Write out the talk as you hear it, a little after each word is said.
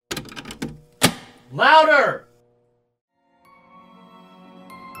Louder!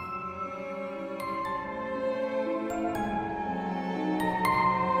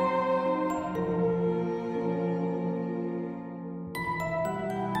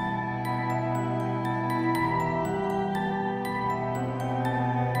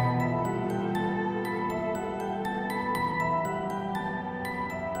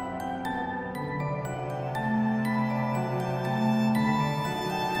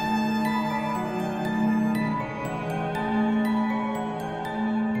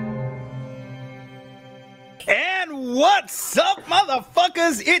 What's up,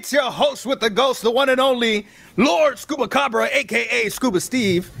 motherfuckers? It's your host with the ghost, the one and only Lord Scuba Cabra, aka Scuba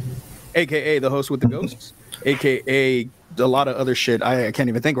Steve, aka the host with the ghosts, aka a lot of other shit I can't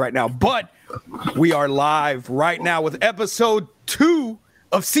even think right now. But we are live right now with episode 2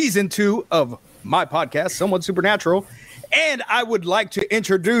 of season 2 of my podcast, Somewhat Supernatural. And I would like to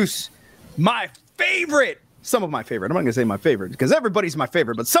introduce my favorite, some of my favorite, I'm not gonna say my favorite because everybody's my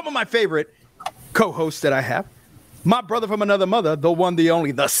favorite, but some of my favorite co-hosts that I have. My brother from another mother, the one, the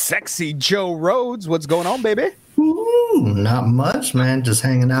only, the sexy Joe Rhodes. What's going on, baby? Ooh, not much, man. Just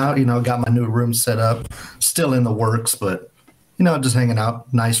hanging out. You know, got my new room set up. Still in the works, but, you know, just hanging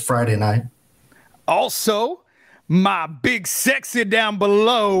out. Nice Friday night. Also, my big sexy down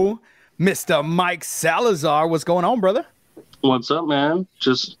below, Mr. Mike Salazar. What's going on, brother? What's up, man?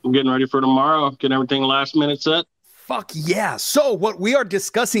 Just getting ready for tomorrow. Getting everything last minute set. Fuck yeah. So what we are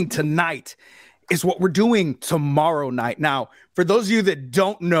discussing tonight is what we're doing tomorrow night. Now, for those of you that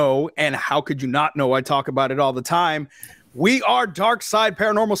don't know, and how could you not know, I talk about it all the time, we are Dark Side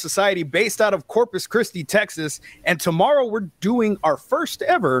Paranormal Society based out of Corpus Christi, Texas, and tomorrow we're doing our first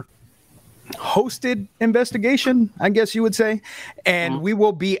ever hosted investigation, I guess you would say, and we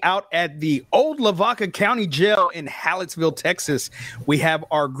will be out at the old Lavaca County Jail in Hallettsville, Texas. We have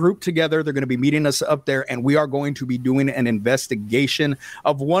our group together. They're going to be meeting us up there, and we are going to be doing an investigation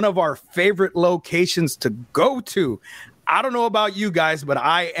of one of our favorite locations to go to. I don't know about you guys, but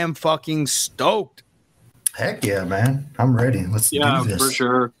I am fucking stoked. Heck yeah, man. I'm ready. Let's do this. Yeah, for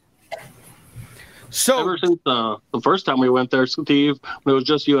sure. So ever since the first time we went there, Steve, when it was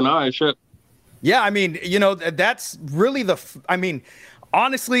just you and I, shit. Yeah, I mean, you know, that's really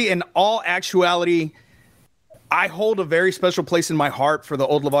honestly, in all actuality, I hold a very special place in my heart for the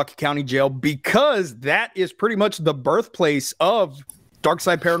old Lavaca County Jail because that is pretty much the birthplace of Dark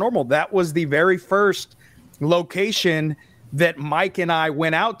Side Paranormal. That was the very first location that Mike and I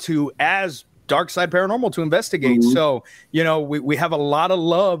went out to as Dark Side Paranormal to investigate. Mm-hmm. So, you know, we have a lot of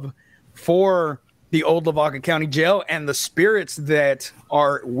love for the old Lavaca County Jail and the spirits that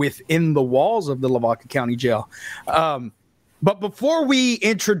are within the walls of the Lavaca County Jail. But before we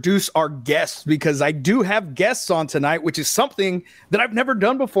introduce our guests, because I do have guests on tonight, which is something that I've never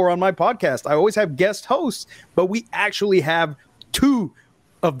done before on my podcast. I always have guest hosts, but we actually have 2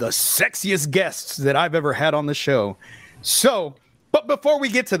 of the sexiest guests that I've ever had on the show. So, but before we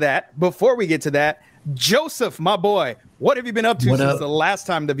get to that, Joseph, my boy, what have you been up to since the last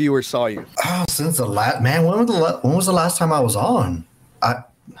time the viewers saw you? Oh, since the last, man, when was the last time I was on?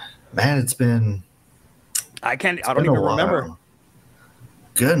 It's been. I don't even remember.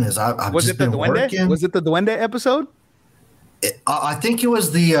 Goodness, I've was just it the been Duende? working. Was it the Duende episode? I think it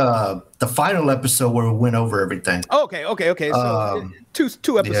was the final episode where we went over everything. Okay. So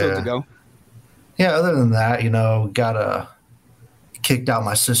two episodes ago. Yeah. Other than that, you know, kicked out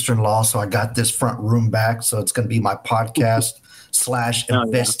my sister-in-law, so I got this front room back. So it's going to be my podcast /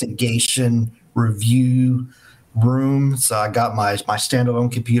 investigation review room. So I got my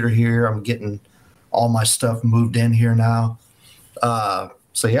standalone computer here. I'm getting all my stuff moved in here now.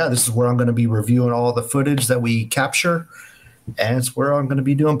 So yeah, this is where I'm going to be reviewing all the footage that we capture, and it's where I'm going to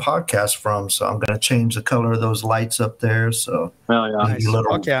be doing podcasts from. So I'm going to change the color of those lights up there. So nice.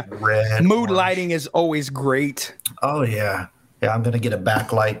 Red, mood orange. Lighting is always great. Oh yeah. Yeah, I'm gonna get a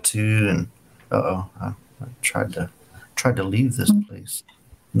backlight too, and I tried to leave this place.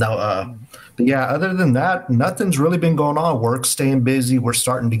 No, but yeah, other than that, nothing's really been going on. Work, staying busy. We're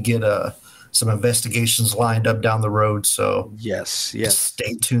starting to get some investigations lined up down the road. So yes,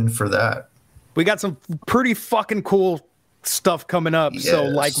 stay tuned for that. We got some pretty fucking cool stuff coming up. Yes. So,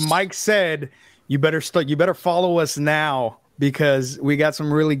 like Mike said, you better follow us now, because we got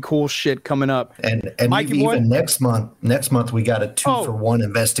some really cool shit coming up. And even next month we got a 2-for-1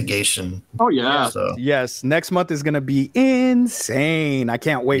 investigation. Oh yeah. So. Yes, next month is gonna be insane. I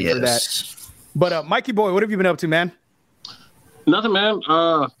can't wait for that. But Mikey boy, what have you been up to, man? Nothing, man.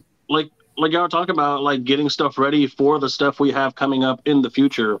 Like y'all talking about, like, getting stuff ready for the stuff we have coming up in the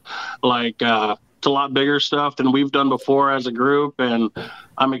future. Like It's a lot bigger stuff than we've done before as a group, and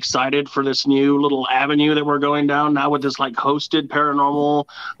I'm excited for this new little avenue that we're going down now with this like hosted paranormal,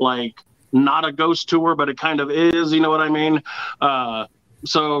 like not a ghost tour, but it kind of is, you know what I mean?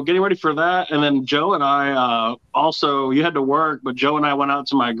 So getting ready for that. And then Joe and I also, you had to work, but Joe and I went out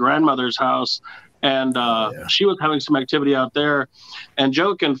to my grandmother's house, and she was having some activity out there. And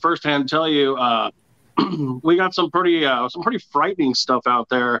Joe can firsthand tell you, we got some pretty frightening stuff out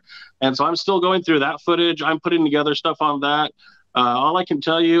there. And so I'm still going through that footage. I'm putting together stuff on that. All I can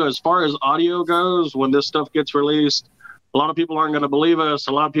tell you, as far as audio goes, when this stuff gets released, a lot of people aren't going to believe us.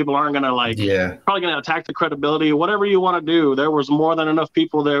 A lot of people aren't going to probably going to attack the credibility. Whatever you want to do, there was more than enough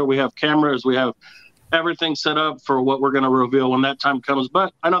people there. We have cameras. We have everything set up for what we're going to reveal when that time comes.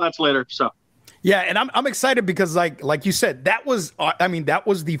 But I know that's later. So. Yeah, and I'm excited because like you said, that was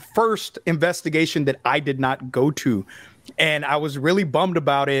the first investigation that I did not go to, and I was really bummed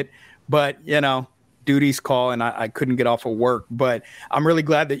about it. But duties call, and I couldn't get off of work. But I'm really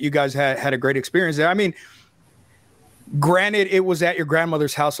glad that you guys had a great experience there. I mean, granted, it was at your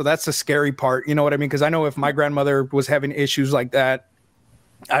grandmother's house, so that's the scary part. You know what I mean? Because I know if my grandmother was having issues like that,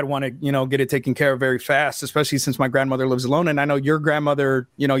 I'd want to, get it taken care of very fast, especially since my grandmother lives alone. And I know your grandmother,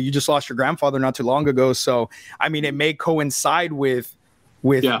 you just lost your grandfather not too long ago. So, I mean, it may coincide with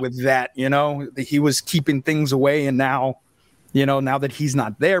that, he was keeping things away. And now, now that he's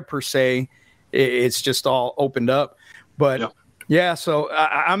not there per se, it's just all opened up. But so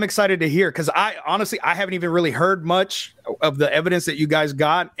I'm excited to hear, because I haven't even really heard much of the evidence that you guys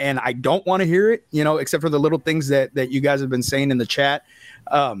got. And I don't want to hear it, except for the little things that you guys have been saying in the chat.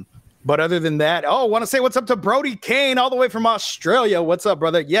 But other than that, I want to say what's up to Brody Kane all the way from Australia. What's up,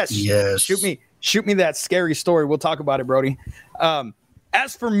 brother? Yes. Shoot me that scary story. We'll talk about it, Brody.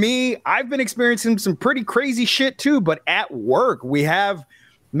 As for me, I've been experiencing some pretty crazy shit too, but at work we have,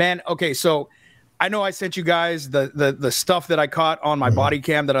 okay, so I know I sent you guys the stuff that I caught on my body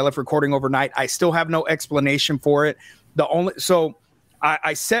cam that I left recording overnight. I still have no explanation for it.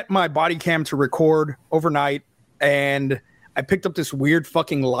 I set my body cam to record overnight, and I picked up this weird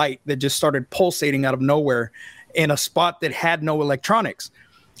fucking light that just started pulsating out of nowhere in a spot that had no electronics.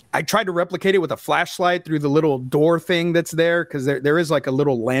 I tried to replicate it with a flashlight through the little door thing that's there, because there is like a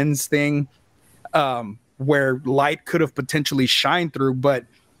little lens thing where light could have potentially shined through, but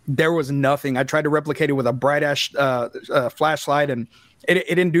there was nothing. I tried to replicate it with a bright ash flashlight, and it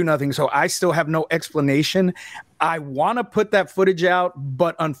didn't do nothing. So I still have no explanation. I want to put that footage out,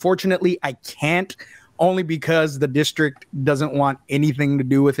 but unfortunately I can't, only because the district doesn't want anything to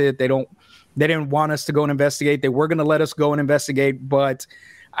do with it. They didn't want us to go and investigate. They were going to let us go and investigate, but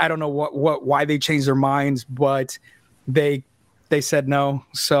I don't know why they changed their minds, but they said no.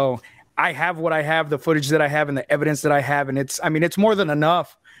 So I have what I have, the footage that I have and the evidence that I have. And it's more than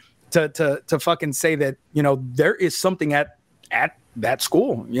enough to fucking say that, there is something at that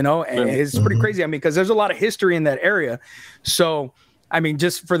school, and it's pretty crazy. I mean, because there's a lot of history in that area. So,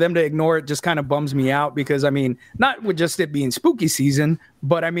 just for them to ignore it just kind of bums me out, because, not with just it being spooky season,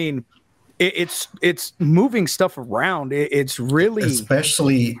 but it's moving stuff around. It's really,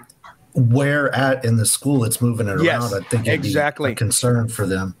 especially where at in the school it's moving it around. I think it'd be a concern for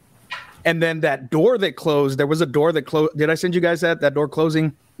them. And then that door that closed, there was a door that closed. Did I send you guys that door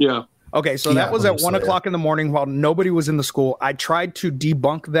closing? Yeah. Okay. So that was at 1 o'clock in the morning while nobody was in the school. I tried to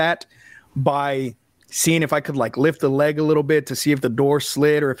debunk that by seeing if I could lift the leg a little bit to see if the door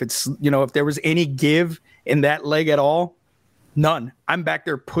slid, or if it's, if there was any give in that leg at all. None. I'm back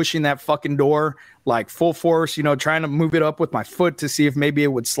there pushing that fucking door full force, trying to move it up with my foot to see if maybe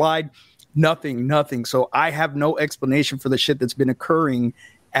it would slide. Nothing. So I have no explanation for the shit that's been occurring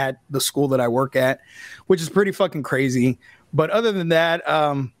at the school that I work at, which is pretty fucking crazy. But other than that,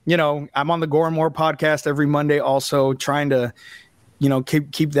 I'm on the Gore and More podcast every Monday, also trying to,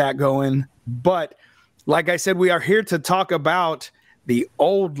 keep that going. But like I said, we are here to talk about the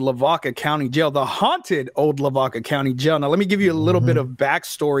old Lavaca County Jail, the haunted old Lavaca County Jail. Now, let me give you a little bit of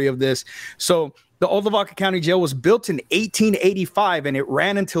backstory of this. So the old Lavaca County Jail was built in 1885, and it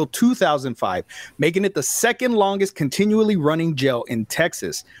ran until 2005, making it the second longest continually running jail in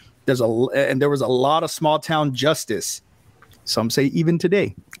Texas. There was a lot of small town justice. Some say even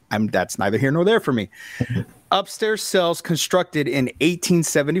today. That's neither here nor there for me. Upstairs cells constructed in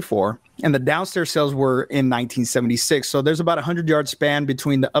 1874, and the downstairs cells were in 1976. So there's about a 100-yard span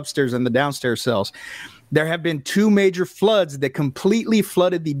between the upstairs and the downstairs cells. There have been two major floods that completely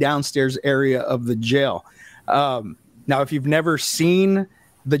flooded the downstairs area of the jail. Now, if you've never seen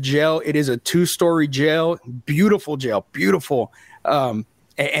the jail, it is a 2-story jail, beautiful jail, beautiful. And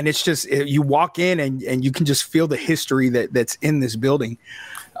it's just, you walk in and you can just feel the history that's in this building.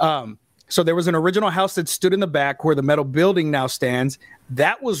 So there was an original house that stood in the back where the metal building now stands.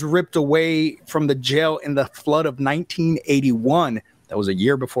 That was ripped away from the jail in the flood of 1981. That was a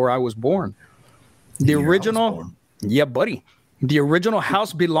year before I was born. The original, yeah, buddy. The original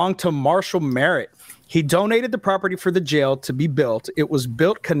house belonged to Marshall Merritt. He donated the property for the jail to be built. It was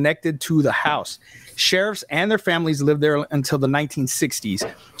built connected to the house. Sheriffs and their families lived there until the 1960s,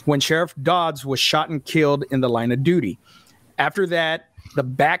 when Sheriff Dodds was shot and killed in the line of duty. After that, the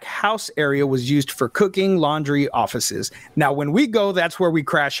back house area was used for cooking, laundry, offices. Now, when we go, that's where we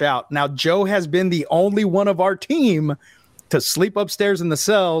crash out. Now, Joe has been the only one of our team to sleep upstairs in the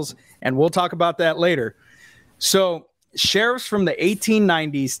cells, and we'll talk about that later. So, sheriffs from the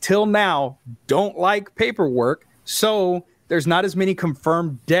 1890s till now don't like paperwork, so there's not as many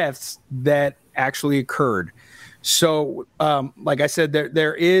confirmed deaths that actually occurred. So, like I said,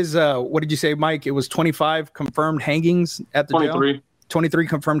 there is, what did you say, Mike? It was 25 confirmed hangings at the 23. jail? 23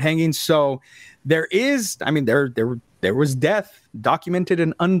 confirmed hangings. So there is, I mean, there was death, documented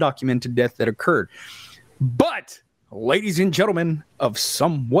and undocumented death that occurred. But, ladies and gentlemen of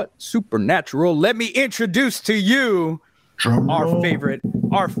Somewhat Supernatural, let me introduce to you our favorites.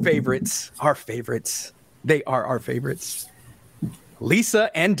 They are our favorites.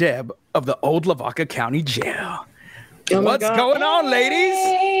 Lisa and Deb of the Old Lavaca County Jail. What's going on, ladies?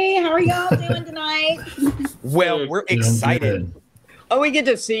 Hey, how are y'all doing tonight? Well, we're excited. Oh, we get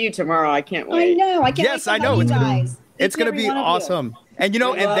to see you tomorrow. I can't wait. I know. I can't wait Yes, to I know. you guys. It's going to be awesome. And you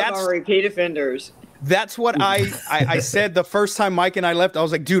know, We and love that's our repeat offenders. That's what I said the first time Mike and I left. I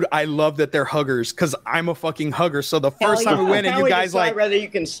was like, dude, I love that they're huggers because I'm a fucking hugger. So the first time we went and you guys like, whether you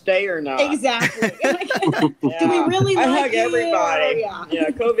can stay or not. Exactly. Do we really I like hug you? everybody. Yeah. Yeah,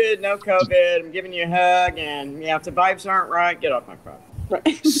 COVID, no COVID. I'm giving you a hug, and yeah, if the vibes aren't right, get off my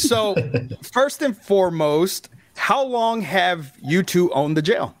property. so first and foremost, how long have you two owned the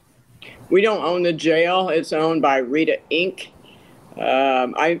jail? We don't own the jail. It's owned by Rita Inc.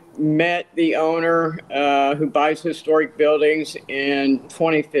 I met the owner who buys historic buildings in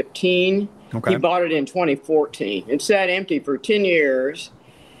 2015. Okay. He bought it in 2014. It sat empty for 10 years.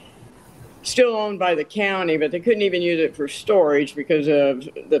 Still owned by the county, but they couldn't even use it for storage because of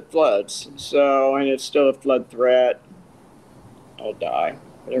the floods. So, and it's still a flood threat. I'll die.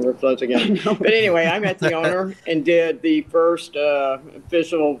 Whatever floods again. But anyway, I met the owner and did the first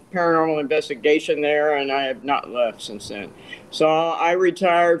official paranormal investigation there, and I have not left since then. So I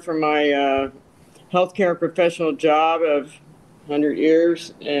retired from my healthcare professional job of 100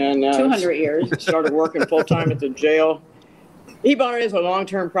 years and 200 years. started working full time at the jail. He bought it as a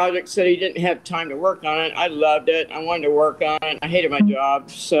long-term project, said he didn't have time to work on it. I loved it. I wanted to work on it. I hated my job,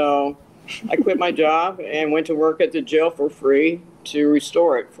 so I quit my job and went to work at the jail for free to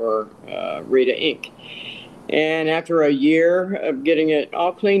restore it for Rita Inc. And after a year of getting it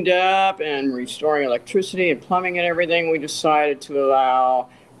all cleaned up and restoring electricity and plumbing and everything, we decided to allow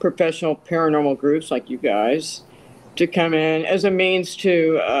professional paranormal groups like you guys to come in as a means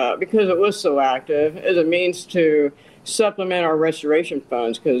to, because it was so active, as a means to supplement our restoration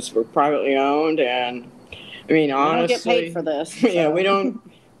funds because we're privately owned. And I mean, honestly, We don't get paid for this. yeah, so.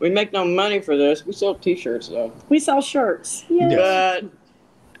 we make no money for this. We sell T-shirts though. We sell shirts. Yeah. But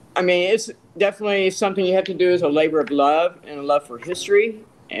I mean, it's definitely something you have to do as a labor of love and a love for history.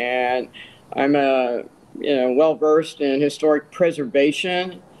 And I'm well versed in historic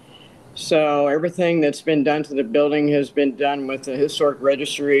preservation. So everything that's been done to the building has been done with the historic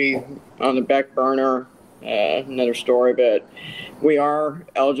registry on the back burner. Another story, but we are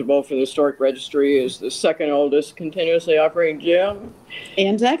eligible for the historic registry as the second oldest continuously operating jail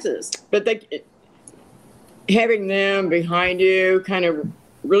In Texas. But having them behind you kind of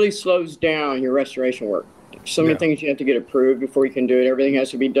really slows down your restoration work. So many things you have to get approved before you can do it. Everything has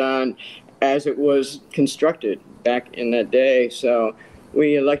to be done as it was constructed back in that day. So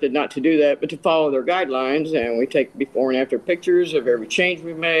we elected not to do that, but to follow their guidelines. And we take before and after pictures of every change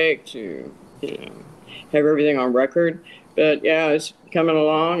we make to, have everything on record. But yeah, it's coming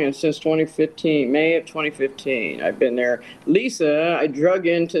along, and since 2015, May of 2015, I've been there. Lisa, I drug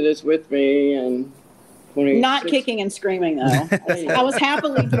into this with me, and Not kicking and screaming though. I was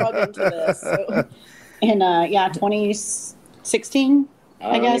happily drugged into this. So, in 2016,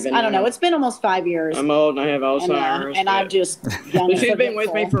 I guess. I don't know. It's been almost 5 years. I'm old and I have Alzheimer's. And I've just young. She's been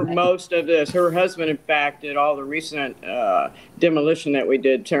with me for most of this. Her husband, in fact, did all the recent demolition that we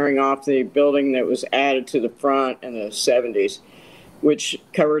did, tearing off the building that was added to the front in the 70s, which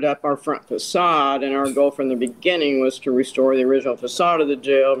covered up our front facade. And our goal from the beginning was to restore the original facade of the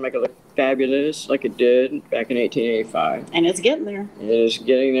jail, make it look fabulous like it did back in 1885. And it's getting there. It is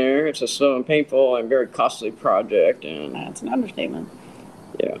getting there. It's a slow and painful and very costly project. And That's an understatement.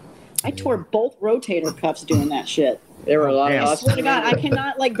 yeah. I tore both rotator cuffs doing that shit. There were a lot of I us. swear to God, I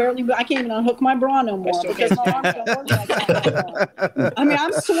cannot barely. I can't even unhook my bra no more because my arms don't work like that anymore. I mean,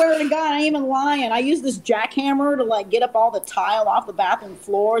 I'm swear to God, I ain't even lying. I use this jackhammer to get up all the tile off the bathroom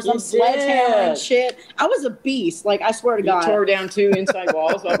floors. I'm sledgehammering shit. I was a beast. I swear to God. You tore down 2 inside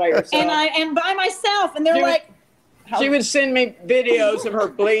walls all by yourself. And by myself, and they're She would send me videos of her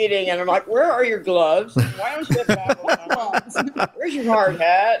bleeding, and I'm like, "Where are your gloves? Why don't you have gloves? Where's your hard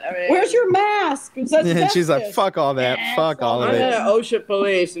hat? I mean, where's your mask?" She's like, "Fuck all that. Fuck all of I'm it." in OSHA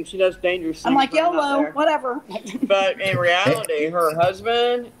police, and she does dangerous things. I'm like, YOLO, whatever. But in reality, her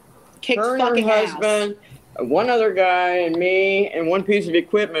husband, her husband, one other guy, and me, and one piece of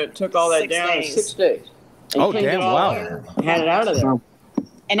equipment took all that down in 6 days. Oh, damn! Wow. Had it out of there.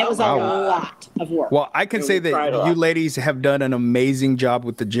 And it was a lot of work. Well, I can say that you ladies have done an amazing job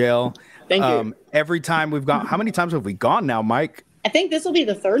with the jail. Thank you. Every time we've gone, how many times have we gone now, Mike? I think this will be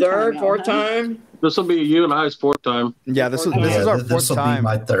the third, fourth time. This will be you and I's 4th time. Yeah, this is our 4th This will time. be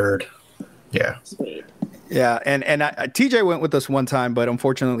my 3rd. Yeah. Sweet. Yeah, and TJ went with us one time, but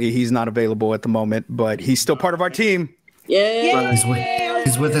unfortunately he's not available at the moment. But he's still part of our team. Yeah.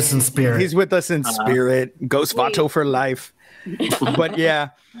 He's with us in spirit. He's with us in spirit. Ghost Vato for life. But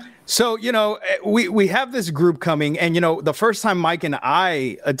yeah. So, we have this group coming, and, the first time Mike and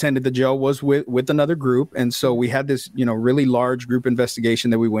I attended the jail was with another group. And so we had this, really large group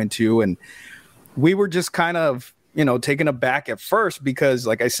investigation that we went to, and we were just kind of, taken aback at first because,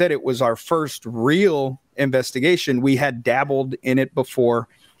 like I said, it was our first real investigation. We had dabbled in it before.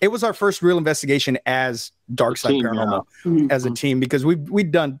 It was our first real investigation as Dark Side Paranormal, as a team, because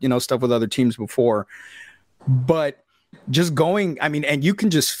we'd done, stuff with other teams before. But just going, and you can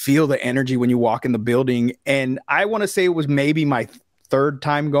just feel the energy when you walk in the building. And I want to say it was maybe my 3rd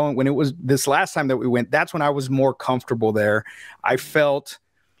time going. When it was this last time that we went, that's when I was more comfortable there. I felt,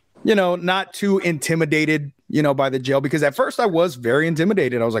 not too intimidated, by the jail, because at first I was very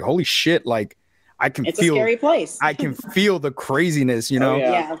intimidated. I was like, holy shit, it's a scary place. I can feel the craziness,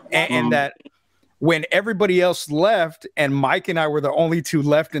 Yeah. And that when everybody else left and Mike and I were the only 2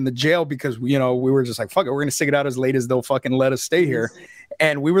 left in the jail because, we were just like, fuck it, we're going to stick it out as late as they'll fucking let us stay here.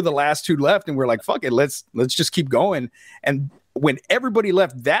 And we were the last 2 left, and we're like, fuck it, let's just keep going. And when everybody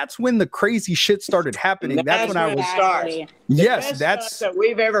left, that's when the crazy shit started happening. That's when I was starting. Yes, that's that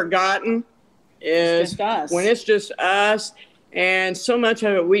we've ever gotten is when it's just us. And so much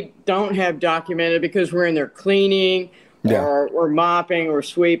of it we don't have documented because we're in there cleaning, or we're mopping, or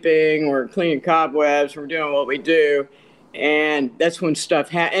sweeping, or cleaning cobwebs, we're doing what we do. And that's when stuff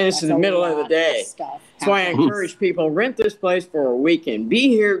happens. And it's in the middle of the day. That's why I encourage people, rent this place for a weekend. Be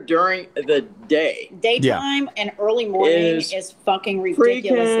here during the day. Daytime and early morning is fucking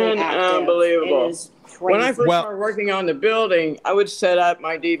ridiculously active. Unbelievable. It is crazy. When I first started working on the building, I would set up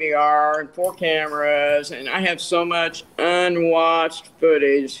my DVR and 4 cameras, and I have so much unwatched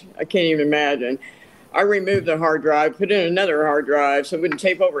footage. I can't even imagine. I removed the hard drive, put in another hard drive so it wouldn't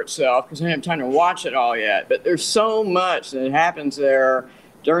tape over itself because I didn't have time to watch it all yet. But there's so much that happens there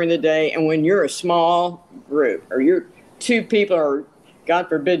during the day. And when you're a small group or you're 2 people or, God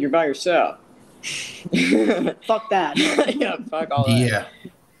forbid, you're by yourself. Fuck that. Yeah, fuck all that.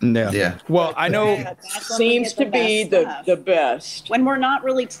 Yeah. Well, I know that seems to be the best. When we're not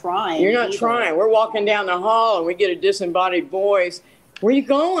really trying. You're not trying. We're walking down the hall and we get a disembodied voice. Where are you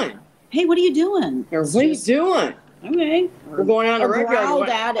going? Hey, what are you doing? Or what are you doing? Okay. We're going on the record.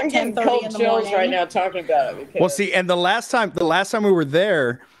 At 10:30 in the morning. Right now talking about it. Well, see, and the last time we were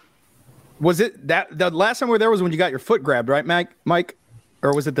there, was it that the last time we were there was when you got your foot grabbed, right, Mike?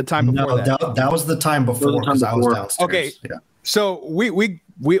 Or was it the time before that? That was the time before because I was downstairs. Okay. Yeah. So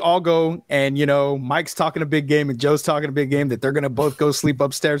we all go, and Mike's talking a big game and Joe's talking a big game that they're gonna both go sleep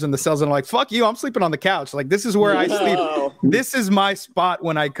upstairs in the cells, and I'm like, fuck you, I'm sleeping on the couch. Like, this is where I sleep. This is my spot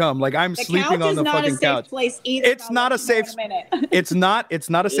when I come. Like, I'm sleeping on the fucking couch. It's not a safe. It's not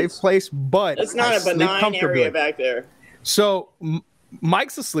a safe place, but it's not a benign area back there. So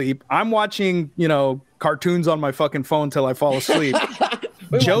Mike's asleep. I'm watching cartoons on my fucking phone till I fall asleep.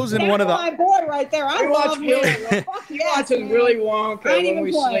 Joe's in one of the. My boy right there. I love him. He watches Willy Wonka when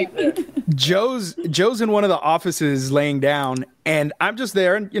we sleep there. Joe's in one of the offices laying down, and I'm just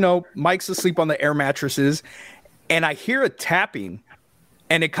there, and Mike's asleep on the air mattresses, and I hear a tapping,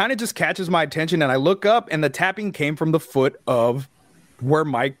 and it kind of just catches my attention, and I look up, and the tapping came from the foot of where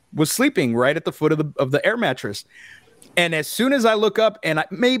Mike was sleeping, right at the foot of the air mattress. And as soon as I look up and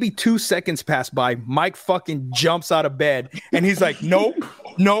maybe 2 seconds pass by, Mike fucking jumps out of bed and he's like, nope.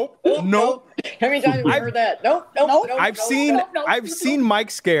 How many times have you heard that? Nope. I've seen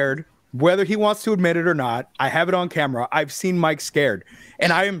Mike scared whether he wants to admit it or not, I have it on camera. I've seen Mike scared.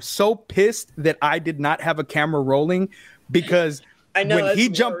 And I am so pissed that I did not have a camera rolling because I know, when he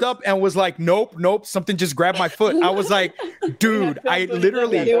that's jumped worse. up and was like, nope, something just grabbed my foot. I was like, dude, I We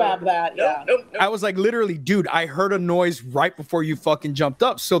literally, do have that. Yeah. Nope. I was like, literally, dude, I heard a noise right before you fucking jumped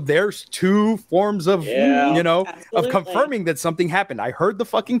up. So there's two forms of, Yeah. you know, Absolutely. of confirming that something happened. I heard the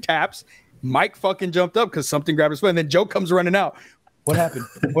fucking taps. Mike fucking jumped up because something grabbed his foot. And then Joe comes running out. What happened?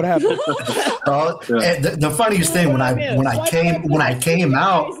 What happened? And the funniest thing when I came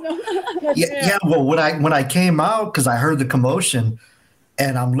out, well, when I came out, because I heard the commotion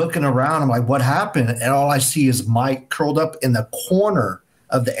and I'm looking around, I'm like, what happened? And all I see is Mike curled up in the corner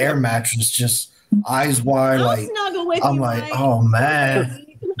of the air mattress, just eyes wide, I'll like snuggle with I'm you, like, Mike. oh man.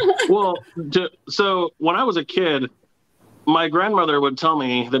 Well, so when I was a kid, my grandmother would tell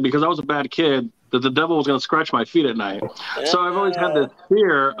me that because I was a bad kid, that the devil was going to scratch my feet at night. So I've always had this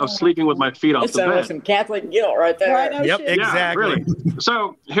fear of sleeping with my feet off That the sounds like bed. some Catholic guilt right there. Right, no Yep, shit. exactly. Yeah, really.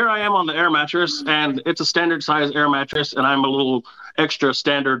 So here I am on the air mattress, and it's a standard size air mattress, and I'm a little extra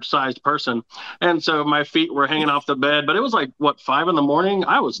standard sized person. And so my feet were hanging off the bed, but it was like, what, 5 a.m?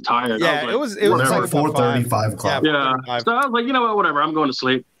 I was tired. Yeah, I was it was It's whatever. like 4:30, 5 o'clock. Yeah. 4:35. So I was like, you know what, whatever, I'm going to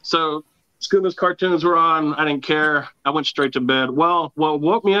sleep. So Scuba's cartoons were on. I didn't care. I went straight to bed. Well, what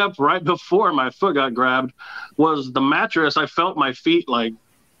woke me up right before my foot got grabbed was the mattress. I felt my feet like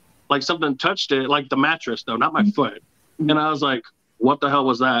something touched it, like the mattress though, not my foot. And I was like, what the hell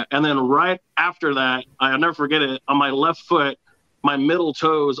was that? And then right after that, I'll never forget it, on my left foot, my middle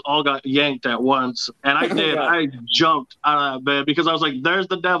toes all got yanked at once. And I did. God. I jumped out of bed because I was like, there's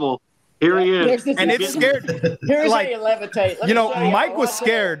the devil. Here he There's is. the And devil. it scared, Here's like, how you levitate. Let you me know, show you Mike how was I do it.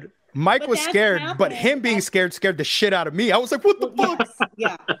 scared. Mike But was that's scared, but happening. him being scared the shit out of me. I was like, what the fuck?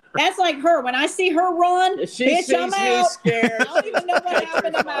 Yes, yeah. That's like her. When I see her run, If she bitch, sees I'm me out. scared, I don't even know what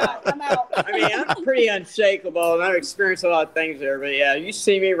happened. I'm out. I'm out. I mean, I'm pretty unshakable, and I've experienced a lot of things there. But yeah, you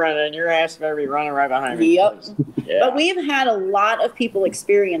see me running, your ass better be running right behind me. Yep. Yeah. But we've had a lot of people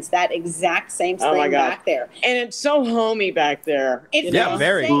experience that exact same Oh my thing God. back there. And it's so homey back there. It's you Yeah, know? not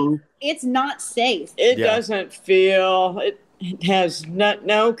very. safe. It's not safe. It Yeah. doesn't feel. It has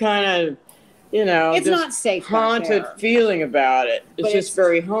no kind of, you know, It's just not safe back haunted there. feeling about it. It's But just it's-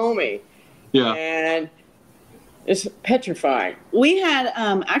 very homey, Yeah. and it's petrifying. We had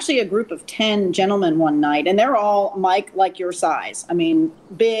actually a group of 10 gentlemen one night, and they're all, Mike, like your size. I mean,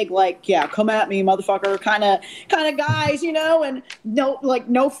 big, like, yeah, come at me, motherfucker, kind of guys, you know, and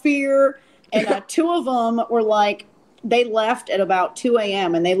no fear. And 2 of them were like, they left at about 2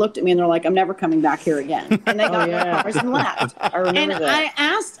 a.m. and they looked at me and they're like, I'm never coming back here again. And they got in yeah. their cars and left. I remember And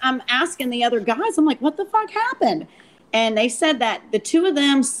that. I'm asking the other guys, I'm like, what the fuck happened? And they said that the 2 of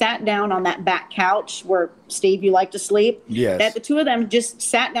them sat down on that back couch where, Steve, you like to sleep. Yes. That the 2 of them just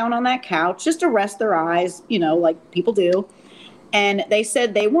sat down on that couch just to rest their eyes, you know, like people do. And they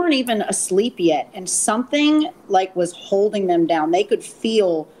said they weren't even asleep yet. And something like was holding them down. They could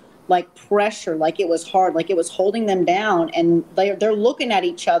feel like pressure, like it was hard, like it was holding them down. And they're looking at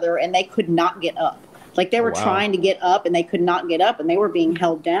each other and they could not get up. Like they were Wow. trying to get up and they could not get up, and they were being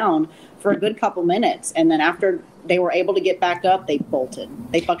held down for a good couple minutes. And then after they were able to get back up, they bolted.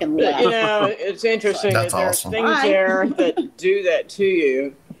 They fucking But, left. you know, it's interesting That's that there's awesome. things Hi. there that do that to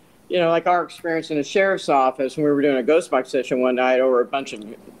you. You know, like our experience in the sheriff's office when we were doing a ghost box session one night over a bunch of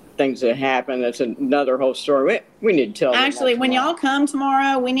things that happened. That's another whole story. We need to tell them Actually, that when tomorrow. y'all come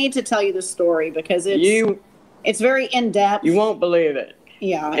tomorrow, we need to tell you the story because you it's very in depth. you won't believe it.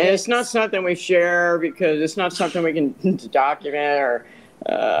 Yeah, And it's not something we share because it's not something we can document or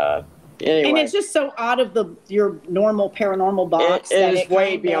anyway. and it's just so out of your normal paranormal box. it that is way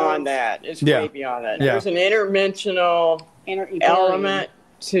kind of beyond that. It's Yeah. way beyond that. Yeah. There's an interdimensional very- element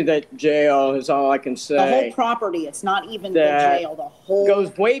to that jail is all I can say. The whole property. It's not even the That jail. The whole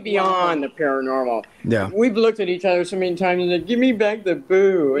goes way beyond the paranormal. Yeah. We've looked at each other so many times and said, "Give me back the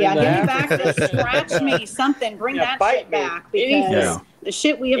boo." Yeah, and give the me back African the session." scratch me something. Bring Yeah, that bite shit me. back because Anything. Yeah. the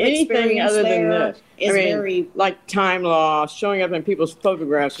shit we have Anything experienced other than there this. is I mean, very. like time loss, showing up in people's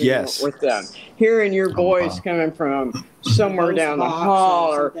photographs Yes. with them, hearing your voice wow. coming from somewhere Ghost down the box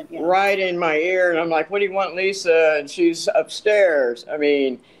hall or or something, yeah. right in my ear, and I'm like, "What do you want, Lisa?" And she's upstairs. I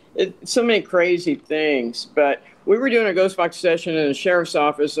mean, so many crazy things. But we were doing a ghost box session in the sheriff's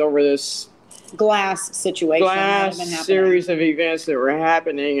office over this glass situation that had been glass happening. series of events that were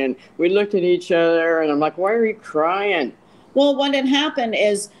happening, and we looked at each other, and I'm like, "Why are you crying?" Well, what had happened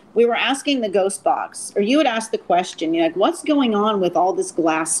is we were asking the ghost box, or you would ask the question, you're like, what's going on with all this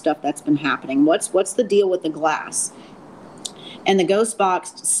glass stuff that's been happening? What's the deal with the glass? And the ghost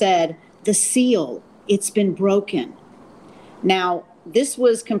box said, the seal, it's been broken. Now, this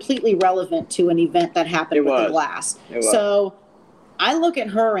was completely relevant to an event that happened with the glass. So I look at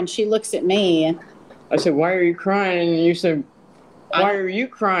her and she looks at me. I said, "Why are you crying?" And you said, "Why are you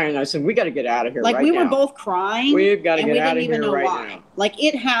crying?" I said, "We got to get out of here right now." Like, we were both crying. We've got to get out of here right now. Like,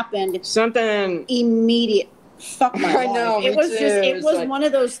 it happened. Something immediate. Fuck my life. I know, it was just, it was like, one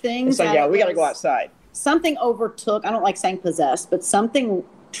of those things. It's like, yeah, we got to go outside. Something overtook, I don't like saying possessed, but something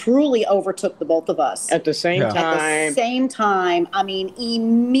truly overtook the both of us. At the same time. At the same time. I mean,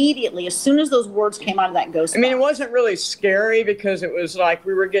 immediately, as soon as those words came out of that ghost box. It wasn't really scary because it was like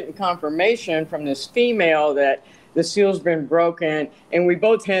we were getting confirmation from this female that the seal's been broken, and we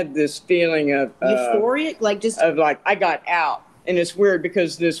both had this feeling of euphoria, I got out. And it's weird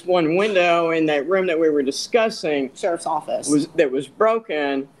because this one window in that room that we were discussing, sheriff's office, was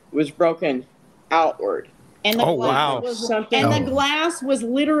broken outward. And the the glass was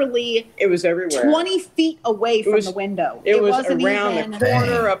literally, it was everywhere, 20 feet away from the window. It was around the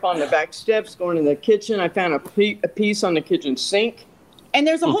corner, up on the back steps, going to the kitchen. I found a piece on the kitchen sink. And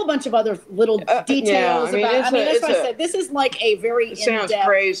there's a whole bunch of other little details about. That's why I said this is like a very. It sounds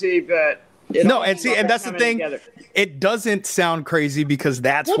crazy, but. And that's the thing. Together. It doesn't sound crazy because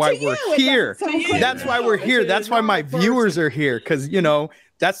that's why we're here. That's why we're here. That's why my viewers are here, because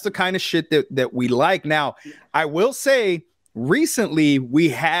that's the kind of shit that we like. Now, I will say, recently we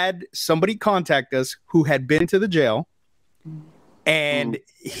had somebody contact us who had been to the jail, and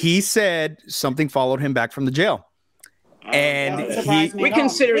he said something followed him back from the jail. And we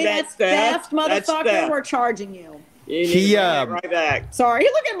consider that theft, motherfucker. Theft. We're charging you. He right back. Sorry,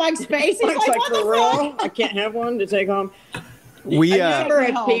 look at Mike's face. He's Mike's like, what for real? I can't have one to take home. We remember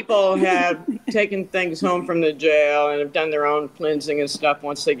if people have taken things home from the jail and have done their own cleansing and stuff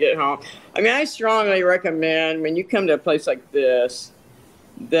once they get home. I strongly recommend when you come to a place like this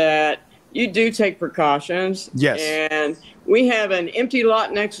that you do take precautions. Yes. And we have an empty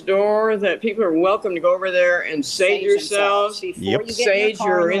lot next door that people are welcome to go over there and sage yourselves. Sage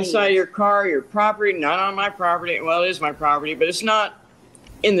your inside of your car, your property, not on my property. Well, it is my property, but it's not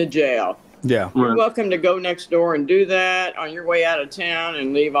in the jail. Yeah. You're welcome to go next door and do that on your way out of town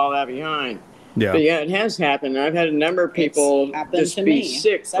and leave all that behind. Yeah. But it has happened. I've had a number of people just be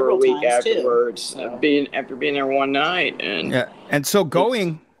sick for a week afterwards, after being there one night. And so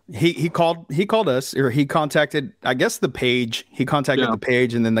going... He called us, or he contacted, I guess, the page. He contacted the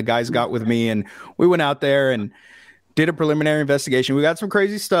page, and then the guys got with me, and we went out there and did a preliminary investigation. We got some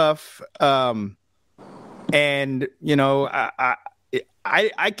crazy stuff. And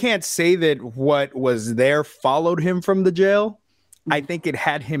I can't say that what was there followed him from the jail. I think it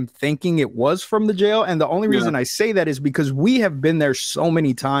had him thinking it was from the jail. And the only reason I say that is because we have been there so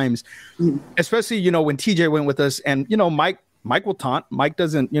many times, especially, when TJ went with us, and, Mike will taunt. Mike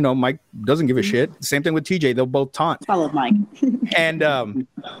doesn't give a shit. Same thing with TJ. They'll both taunt. I love Mike. And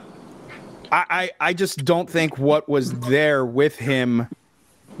I just don't think what was there with him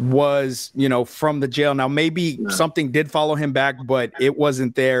was, from the jail. Now, maybe something did follow him back, but it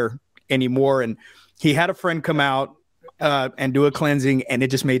wasn't there anymore. And he had a friend come out and do a cleansing, and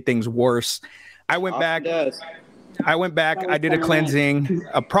it just made things worse. I went back. I did a cleansing,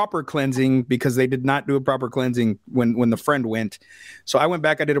 a proper cleansing, because they did not do a proper cleansing when the friend went. So I went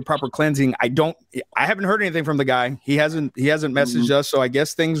back, I did a proper cleansing. I haven't heard anything from the guy. He hasn't messaged us. So I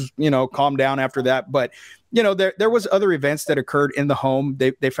guess things, calmed down after that. But, there was other events that occurred in the home.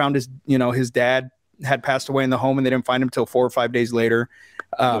 They found his dad had passed away in the home, and they didn't find him till 4 or 5 days later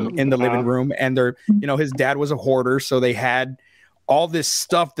in the living room. And his dad was a hoarder. So they had all this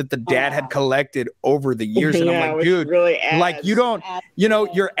stuff that the dad had collected over the years. And I'm like, dude, really you don't,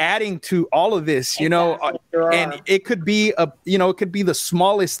 you're adding to all of this, and it could be it could be the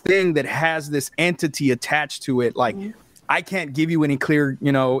smallest thing that has this entity attached to it. Like, I can't give you any clear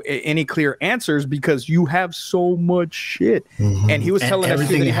answers because you have so much shit. And he was telling us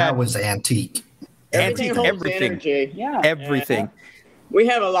everything he had was antique. Everything. Yeah. Everything. We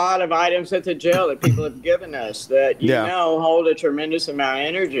have a lot of items at the jail that people have given us that hold a tremendous amount of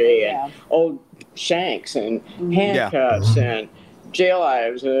energy, and old shanks and handcuffs and jail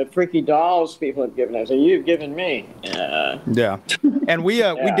items, freaky dolls people have given us, and you've given me. And we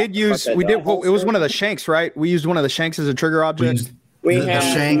it was one of the shanks, right? We used one of the shanks as a trigger object. We had the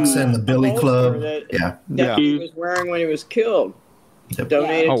shanks and the billy club. That he was wearing when he was killed.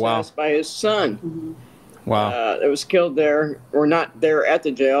 Donated to us by his son. Wow. That was killed there, or not there at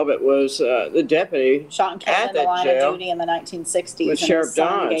the jail, but was the deputy shot and killed in the line of duty in the 1960s. With Sheriff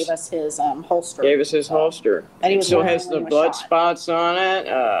Dodge. Gave us his holster. And he still has the blood spots on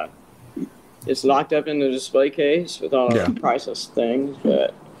it. It's locked up in the display case with all the priceless things.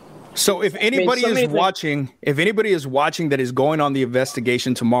 But So if anybody is watching that is going on the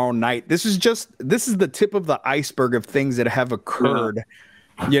investigation tomorrow night, this is the tip of the iceberg of things that have occurred,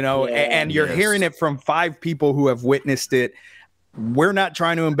 and you're hearing it from 5 people who have witnessed it. We're not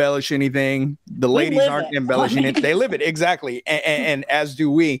trying to embellish anything. The ladies aren't embellishing it. They live it. Exactly. And as do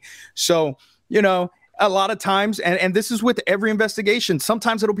we. So, a lot of times, and this is with every investigation,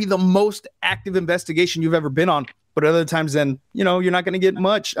 sometimes it'll be the most active investigation you've ever been on. But other times then, you're not going to get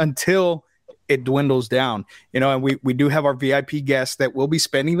much until it dwindles down, and we do have our VIP guests that will be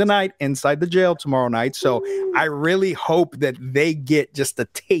spending the night inside the jail tomorrow night. So I really hope that they get just a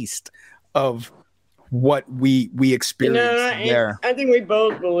taste of what we experienced there. I think we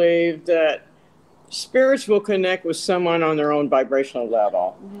both believe that spirits will connect with someone on their own vibrational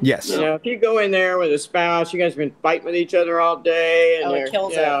level. Yes. If you go in there with a spouse, you guys have been fighting with each other all day, and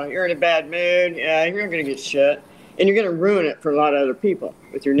you're in a bad mood, you're going to get shit. And you're going to ruin it for a lot of other people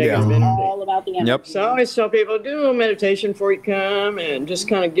with your negative energy. All about the energy. Yep. So I always tell people, do a little meditation before you come and just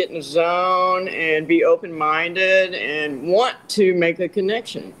kind of get in the zone and be open-minded and want to make a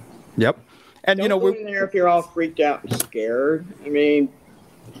connection. Yep. And, Don't go in there if you're all freaked out and scared. I mean,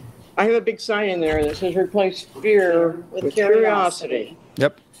 I have a big sign in there that says replace fear with curiosity.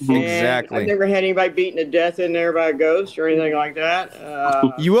 Yep. Exactly. I've never had anybody beaten to death in there by a ghost or anything like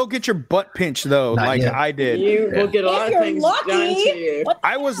that. You will get your butt pinched though, I did. You will get a lot of things done to you.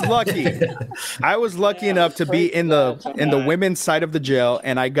 I was lucky. I was lucky enough to be in the women's side of the jail,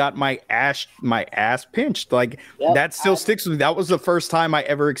 and I got my ass pinched. That still sticks with me. That was the first time I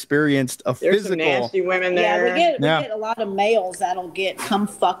ever experienced a There's physical. Some nasty women there. Yeah, we get a lot of males that'll get come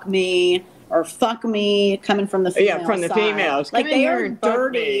fuck me. Or fuck me, coming from the female from the side. females. Like they are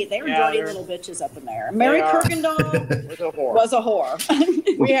dirty. They were dirty little bitches up in there. Mary Kirkendall was a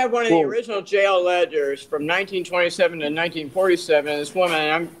whore. We have one of the original jail ledgers from 1927 to 1947. This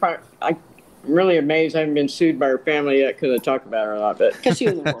woman, I'm really amazed I haven't been sued by her family yet because I talk about her a lot. Because she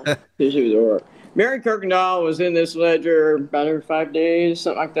was a whore. Because she was a whore. Mary Kirkendall was in this ledger about every 5 days,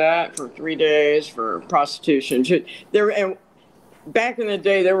 something like that, for 3 days for prostitution. Back in the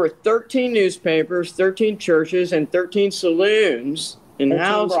day, there were 13 newspapers, 13 churches, and 13 saloons in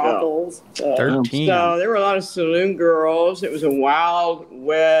Hallsville. 13. So there were a lot of saloon girls. It was a Wild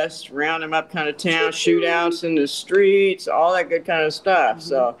West, round 'em up kind of town, shootouts in the streets, all that good kind of stuff.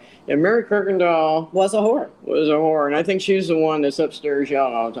 So Mary Kirkendall was a whore. And I think she's the one that's upstairs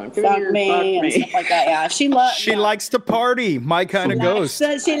yelling all the time. Fuck me and stuff like that. Yeah, she likes to party. My kind of ghost.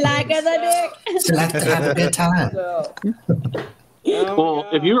 She likes the dick. She likes to have a good time.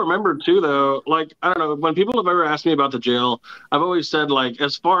 If you remember too, though, I don't know, when people have ever asked me about the jail, I've always said,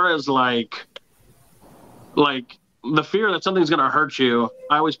 as far as the fear that something's going to hurt you,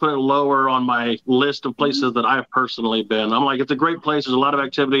 I always put it lower on my list of places that I've personally been. I'm like, it's a great place. There's a lot of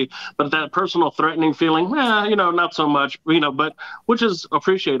activity, but that personal threatening feeling, not so much, but which is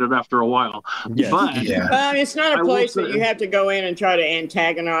appreciated after a while. Yes. But it's not a place that you have to go in and try to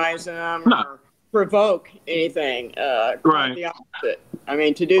antagonize them. No. Or provoke anything. Right. The opposite. I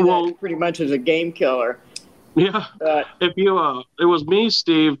mean, to do that pretty much as a game killer. Yeah. If you, it was me,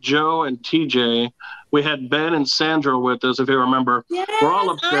 Steve, Joe, and TJ. We had Ben and Sandra with us, if you remember. Yes, we're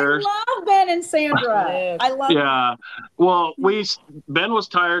all upstairs. I love Ben and Sandra. I love them. Well, Ben was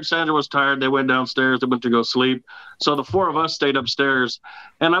tired, Sandra was tired. They went downstairs. They went to go sleep. So the 4 of us stayed upstairs.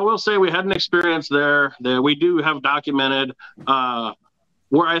 And I will say we had an experience there that we do have documented,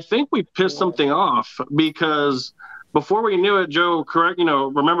 where I think we pissed something off because before we knew it, Joe,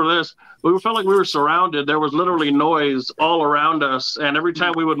 remember this, we felt like we were surrounded. There was literally noise all around us. And every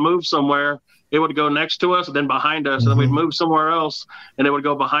time we would move somewhere, it would go next to us and then behind us. And then we'd move somewhere else and it would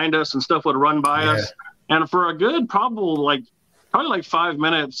go behind us and stuff would run by us. And for a good, probably 5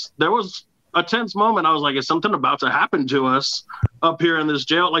 minutes, there was a tense moment. I was like, is something about to happen to us up here in this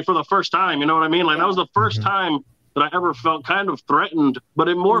jail? For the first time, you know what I mean? That was the first time that I ever felt kind of threatened, but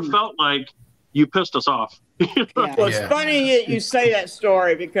it more felt like you pissed us off. Well, it's funny you say that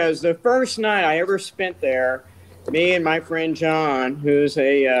story because the first night I ever spent there, me and my friend John, who's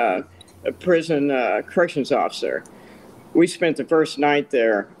a prison corrections officer, we spent the first night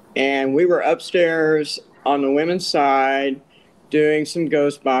there, and we were upstairs on the women's side doing some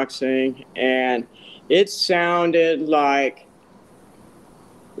ghost boxing, and it sounded like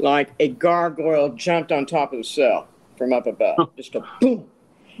a gargoyle jumped on top of the cell from up above. Just a boom.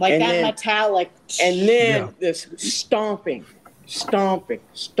 Like and that then, metallic. And then this stomping.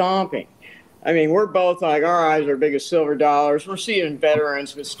 I mean, we're both like, our eyes are big as silver dollars. We're seeing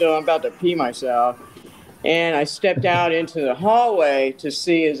veterans, but still, I'm about to pee myself. And I stepped out into the hallway to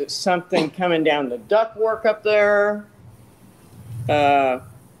see, is it something coming down the ductwork up there?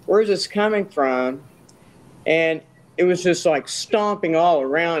 Or where's this coming from? And it was just like stomping all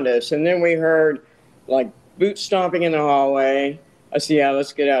around us. And then we heard like boots stomping in the hallway. I said, yeah,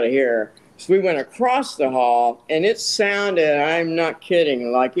 let's get out of here. So we went across the hall, and it sounded, I'm not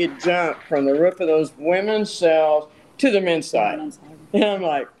kidding, like it jumped from the roof of those women's cells to the men's side. And I'm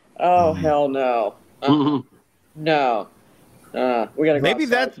like, oh, hell no. No. We gotta go maybe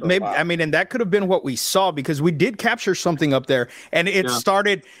outside for a while. I mean, and that could have been what we saw, because we did capture something up there, and it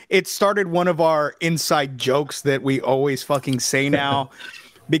started one of our inside jokes that we always fucking say now,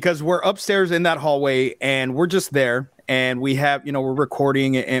 because we're upstairs in that hallway and we're just there, and we have, we're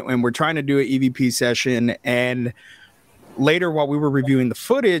recording and we're trying to do an EVP session, and later while we were reviewing the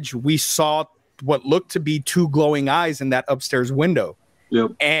footage, we saw what looked to be two glowing eyes in that upstairs window.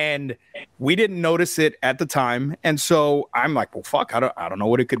 Yep. And we didn't notice it at the time, and so I'm like, well, fuck, I don't know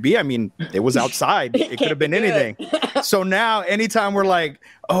what it could be. I mean, it was outside. It could have been anything. So now anytime we're like,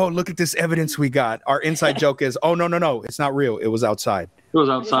 oh, look at this evidence we got, our inside joke is, oh, no, it's not real. It was outside. It was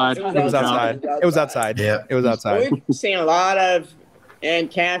outside. It was outside. Yeah. It was outside. We've seen a lot of and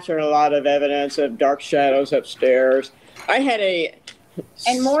captured a lot of evidence of dark shadows upstairs.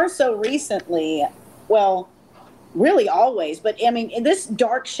 And more so recently, well, really always, but I mean, this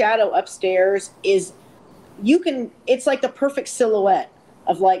dark shadow upstairs is, it's like the perfect silhouette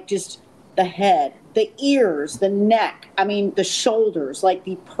of like just the head, the ears, the neck, I mean, the shoulders, like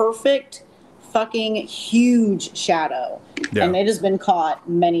the perfect fucking huge shadow. Yeah. And it has been caught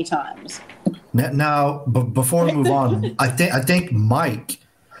many times. Now, before we move on, I think Mike,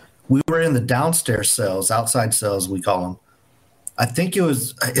 we were in the downstairs cells, outside cells, we call them. I think it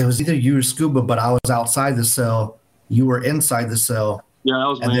was either you or Scuba, but I was outside the cell. You were inside the cell. Yeah, that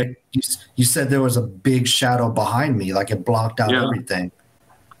was me. You said there was a big shadow behind me, like it blocked out everything.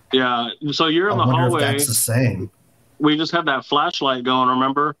 Yeah, so you're in the hallway. If that's the same. We just had that flashlight going,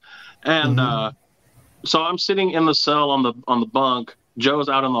 remember? And so I'm sitting in the cell on the bunk. Joe's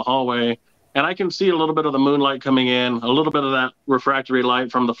out in the hallway, and I can see a little bit of the moonlight coming in, a little bit of that refractory light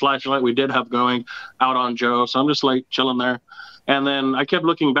from the flashlight we did have going out on Joe. So I'm just like chilling there. And then I kept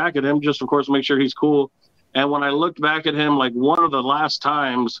looking back at him, just of course make sure he's cool. And when I looked back at him, like one of the last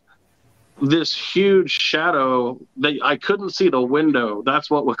times, this huge shadow, I couldn't see the window. That's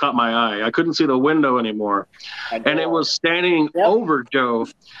what caught my eye. I couldn't see the window anymore. And it was standing over Joe.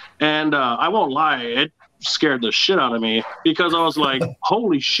 And I won't lie, it scared the shit out of me, because I was like,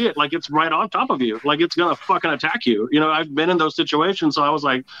 holy shit, like it's right on top of you. Like it's going to fucking attack you. I've been in those situations. So I was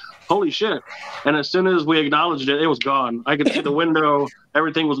like, holy shit. And as soon as we acknowledged it, it was gone. I could see the window.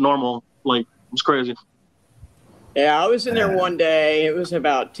 Everything was normal. Like, it was crazy. Yeah, I was in there one day. It was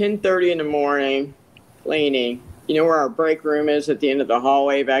about 10:30 in the morning, cleaning. You know where our break room is at the end of the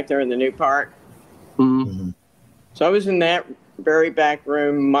hallway back there in the new park? Mm-hmm. So I was in that very back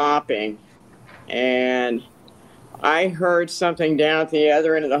room mopping, and I heard something down at the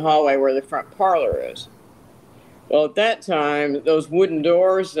other end of the hallway where the front parlor is. Well, at that time, those wooden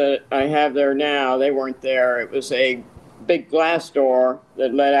doors that I have there now, they weren't there. It was a big glass door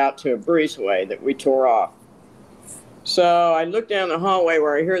that led out to a breezeway that we tore off. So I look down the hallway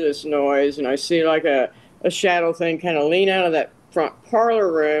where I hear this noise, and I see like a shadow thing kind of lean out of that front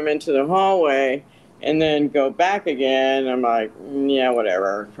parlor room into the hallway and then go back again. I'm like, yeah,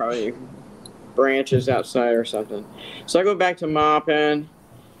 whatever. Probably branches outside or something. So I go back to mopping,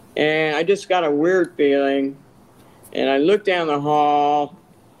 and I just got a weird feeling. And I look down the hall,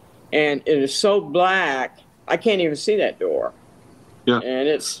 and it is so black, I can't even see that door. Yeah. And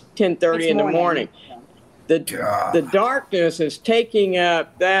it's 10:30 in the morning. The darkness is taking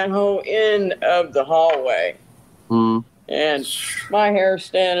up that whole end of the hallway. Mm. And my hair's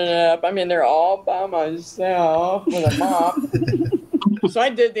standing up. I'm in there all by myself with a mop. So I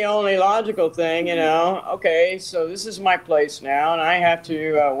did the only logical thing, okay, so this is my place now, and I have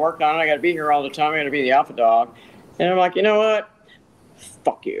to work on it. I got to be here all the time. I got to be the alpha dog. And I'm like, you know what?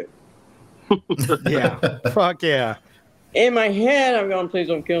 Fuck you. Yeah. Fuck yeah. In my head, I'm going, please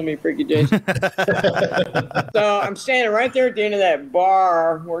don't kill me, Freaky Jason. So I'm standing right there at the end of that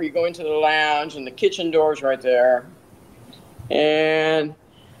bar where you go into the lounge, and the kitchen door's right there. And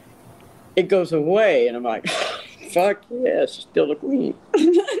it goes away, and I'm like, fuck yes, still the queen.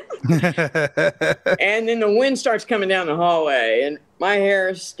 And then the wind starts coming down the hallway, and my hair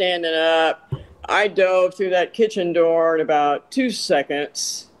is standing up. I dove through that kitchen door in about 2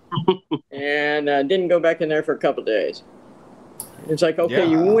 seconds and didn't go back in there for a couple days. It's like, okay,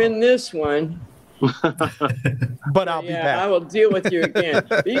 you win this one. But I'll be back. I will deal with you again.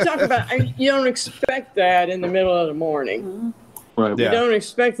 But you talk about, you don't expect that in the middle of the morning. Right. You don't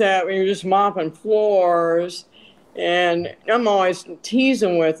expect that when you're just mopping floors And I'm always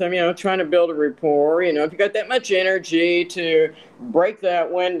teasing with them, trying to build a rapport. If you got that much energy to break that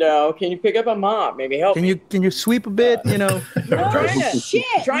window, can you pick up a mop? Maybe help me. Can you sweep a bit? Trying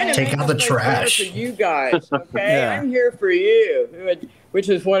to Take make out the this place better trash. for you guys. Okay, Yeah. I'm here for you, which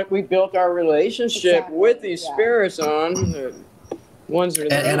is what we built our relationship Exactly, with these yeah. spirits on. The ones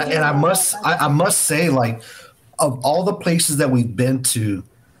that are And I must say, like, of all the places that we've been to,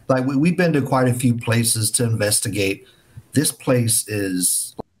 like we've been to quite a few places to investigate. This place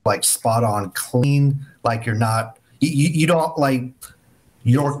is like spot on, clean. Like you're not, you don't like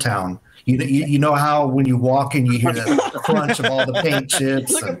Yorktown. You know how when you walk in, you hear the crunch of all the paint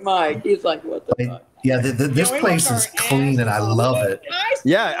chips. Look at Mike. He's like, what the fuck? Yeah, this we place work is our clean, and I asses off. love it.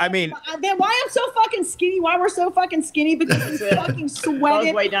 Yeah, I mean, Then why I'm so fucking skinny? Why we're so fucking skinny? Because we fucking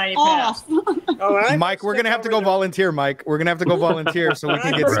sweated weigh 90 off. All right, Mike, we're gonna have to go volunteer, Mike. We're gonna have to go volunteer so we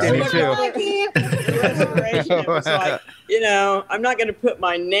can get skinny Right. too. I can't. It was like, I'm not going to put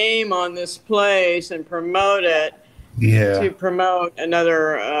my name on this place and promote it Yeah, to promote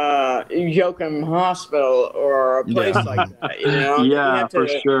another Yoakum hospital or a place Yeah. like that. You Yeah, have for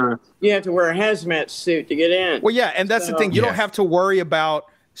to, sure. You have to wear a hazmat suit to get in. Well, yeah, and that's the So- thing. You don't Yeah. have to worry about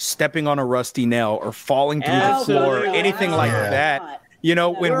stepping on a rusty nail or falling through the floor, Absolutely. anything like Yeah. that. You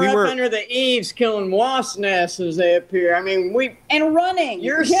know, when we're we up were under the eaves killing wasp nests as they appear. I mean, And running.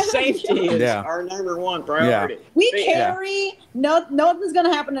 your Yeah. safety is Yeah. our number one priority. We But carry nothing's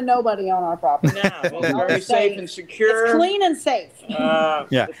gonna happen to nobody on our property. No, it's very safe and secure. It's clean and safe. Yeah.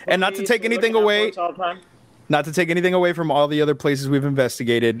 The And not to police take are anything looking out away- for us all the time. not to take anything away from all the other places we've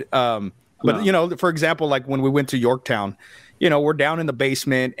investigated. But No. for example, like when we went to Yorktown, we're down in the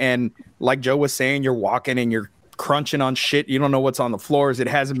basement, and like Joe was saying, you're walking and you're crunching on shit. You don't know what's on the floors. It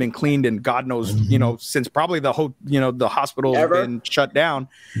hasn't been cleaned, and God knows, since probably the whole, the hospital's Ever. been shut down.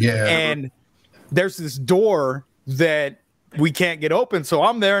 yeah. And there's this door that we can't get open. So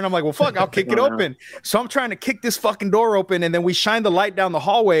I'm there and I'm like, well, fuck, I'll kick it open. So I'm trying to kick this fucking door open. And then we shine the light down the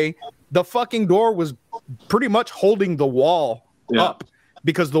hallway. The fucking door was pretty much holding the wall up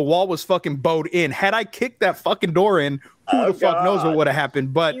because the wall was fucking bowed in. Had I kicked that fucking door in, who the fuck knows what would have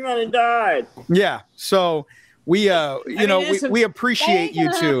happened. But You would have died. yeah, so we, we appreciate That ain't you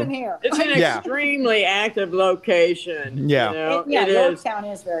gonna too. happen here. It's an Yeah. extremely active location. Yeah. Yeah, it is. Yorktown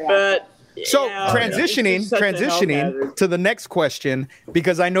is very active. But So it's just such a health transitioning hazard. to the next question,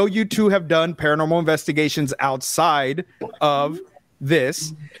 because I know you two have done paranormal investigations outside of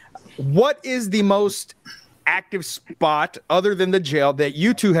this. What is the most active spot other than the jail that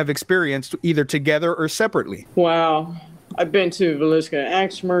you two have experienced either together or separately? Wow. I've been to Villisca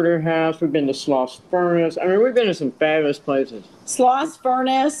Axe Murder House. We've been to Sloss Furnace. I mean, we've been to some fabulous places. Sloss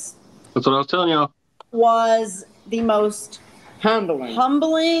Furnace That's what I was telling you. was the most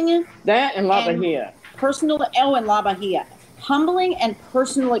humbling That and La And- Bahia. personal. Oh, and La Bahia, humbling and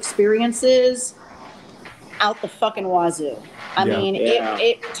personal experiences out the fucking wazoo. I Yeah. mean, Yeah.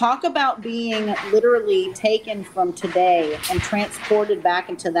 it talk about being literally taken from today and transported back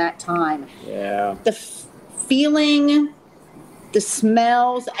into that time. Yeah. The feeling, the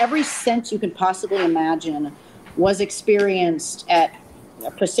smells, every sense you can possibly imagine was experienced at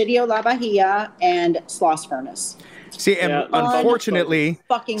Presidio La Bahia and Sloss Furnace. See, and Yeah. unfortunately,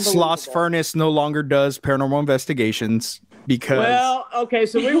 Fucking Sloss believable. Furnace no longer does paranormal investigations because, Well, okay,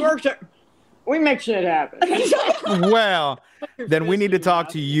 so we make shit happen. then we need to talk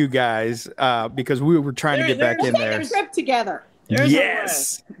to you guys because we were trying to get back in Take there. a trip together. There's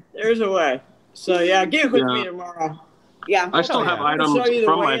Yes. a way. There's a way. So yeah, get with Yeah. me tomorrow. Yeah. I still have yeah. items Show you the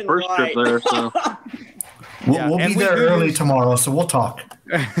from way my and first the trip light. there. So Yeah, We'll and be we there do early use- tomorrow, so we'll talk.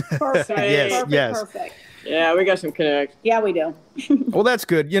 Perfect. Yes, Perfect, yes. Perfect. Yeah, we got some connects. Yeah, we do. Well, that's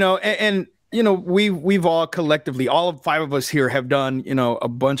good. And we've all collectively, all of 5 of us here have done, a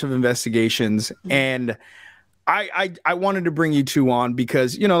bunch of investigations, and I wanted to bring you two on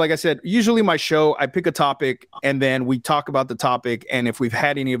because, like I said, usually my show, I pick a topic and then we talk about the topic. And if we've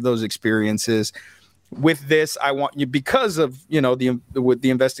had any of those experiences with this, I want you, because of, with the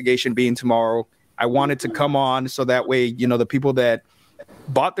investigation being tomorrow, I wanted to come on so that way, the people that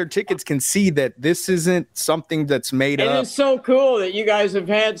bought their tickets can see that this isn't something that's made And up. it's so cool that you guys have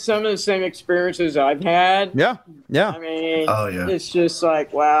had some of the same experiences I've had. Yeah. I mean, Oh, yeah. it's just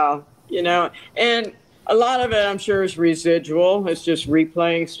like, wow, and a lot of it I'm sure is residual. It's just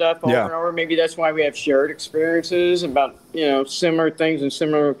replaying stuff over Yeah. and over. Maybe that's why we have shared experiences about, similar things in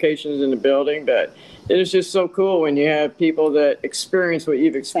similar locations in the building. But it is just so cool when you have people that experience what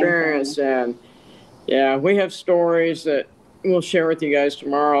you've experienced. And yeah, we have stories that we'll share with you guys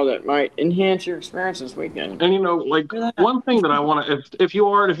tomorrow that might enhance your experience this weekend. And like one thing that I want to, if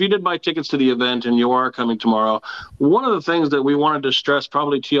you did buy tickets to the event and you are coming tomorrow, one of the things that we wanted to stress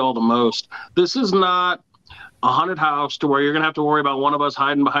probably to y'all the most, this is not a haunted house to where you're gonna have to worry about one of us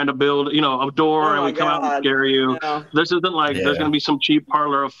hiding behind a door, and we come out and scare you. Yeah. This isn't like there's gonna be some cheap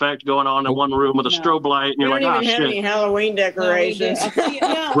parlor effect going on in one room with a strobe light, and you're like, don't even have any Halloween decorations.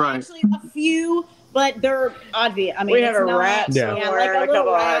 Right. Actually, a few. But they're obvious. I mean, we have a rat, like a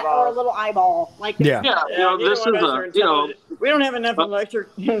little rat or a little eyeball. Like this is we don't have enough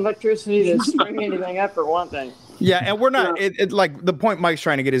electricity to string anything up for one thing. Yeah, and we're not. Like the point Mike's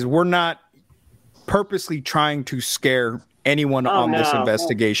trying to get is we're not purposely trying to scare anyone on this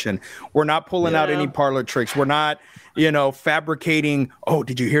investigation. We're not pulling out any parlor tricks. We're not, fabricating. Oh,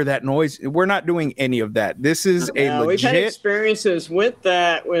 did you hear that noise? We're not doing any of that. This is a legit. We've had experiences with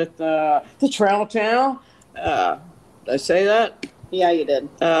that, with the Trail Town. Did I say that? Yeah, you did.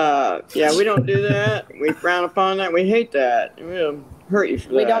 We don't do that. We frown upon that. We hate that. We'll hurt you for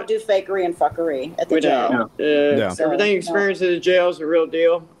that. We don't do fakery and fuckery at the jail. So everything experienced at the jail is a real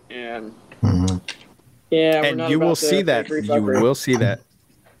deal, and. Yeah, and you will see that. You will see that.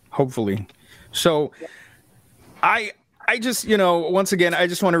 Hopefully. So I just, once again, I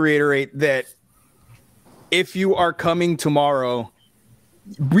just want to reiterate that if you are coming tomorrow,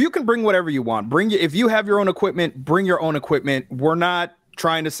 you can bring whatever you want. If you have your own equipment, bring your own equipment. We're not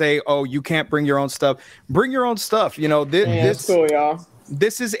trying to say, oh, you can't bring your own stuff. Bring your own stuff. That's cool, y'all.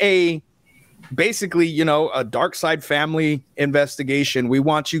 This is basically, a dark side family investigation. We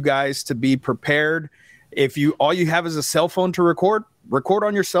want you guys to be prepared. If all you have is a cell phone to record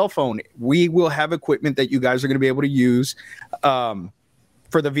on your cell phone. We will have equipment that you guys are going to be able to use.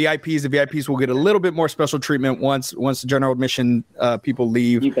 For the VIPs will get a little bit more special treatment once the general admission people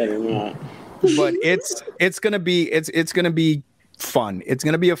leave. You better not. But it's going to be fun. It's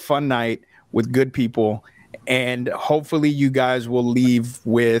going to be a fun night with good people, and hopefully you guys will leave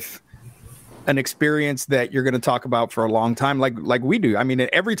with an experience that you're going to talk about for a long time, like we do. I mean,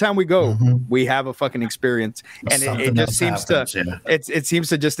 every time we go, we have a fucking experience, and it just seems it seems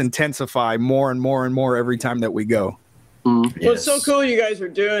to just intensify more and more and more every time that we go. Well, it's so cool you guys are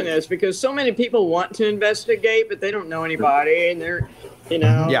doing this, because so many people want to investigate, but they don't know anybody, and they're, they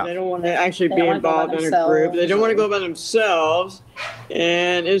don't want to actually be involved in a group. They don't want to go by themselves,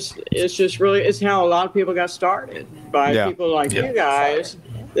 and it's just really, it's how a lot of people got started, by people like you guys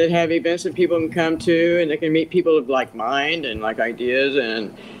that have events that people can come to, and they can meet people of like mind and like ideas,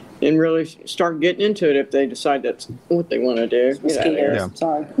 and really start getting into it if they decide that's what they want to do.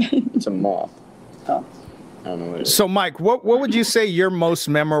 Sorry. It's a moth. Oh. I don't know what it is. So, Mike, what would you say your most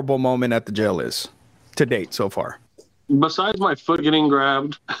memorable moment at the jail is to date so far? Besides my foot getting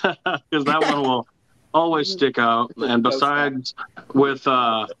grabbed, because that one will always stick out, and besides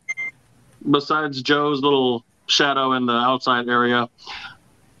Joe's little shadow in the outside area,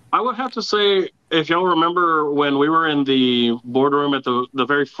 I would have to say, if y'all remember when we were in the boardroom at the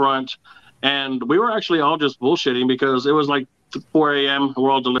very front, and we were actually all just bullshitting because it was like 4 a.m.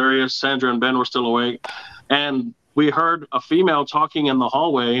 We're all delirious. Sandra and Ben were still awake. And we heard a female talking in the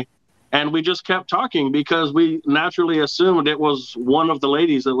hallway, and we just kept talking because we naturally assumed it was one of the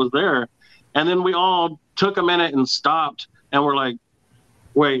ladies that was there. And then we all took a minute and stopped, and we're like,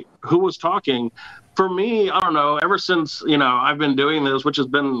 wait, who was talking? For me, I don't know, ever since, I've been doing this, which has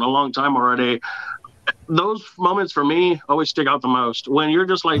been a long time already, those moments for me always stick out the most. When you're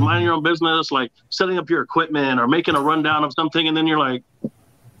just like minding your own business, like setting up your equipment or making a rundown of something, and then you're like,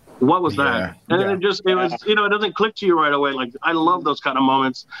 what was that? And it was, it doesn't click to you right away. Like, I love those kind of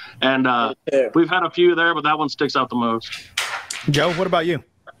moments. And we've had a few there, but that one sticks out the most. Joe, what about you?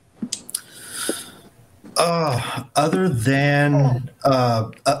 Other than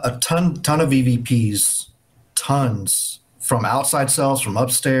a ton of EVPs, tons from outside cells, from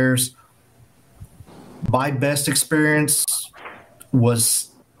upstairs. My best experience was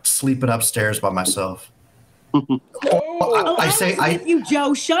sleeping upstairs by myself. I you,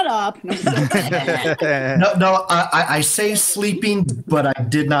 Joe, shut up. I say sleeping, but I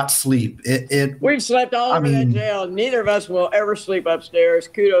did not sleep. We've slept all over that jail. Neither of us will ever sleep upstairs.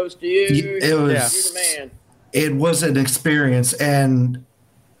 Kudos to you. You're the man. It was an experience, and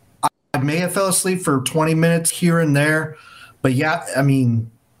I may have fell asleep for 20 minutes here and there, but you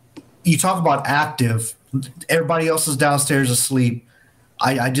talk about active. Everybody else is downstairs asleep.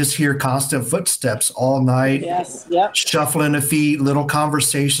 I just hear constant footsteps all night. Yes, yep. Shuffling the feet, little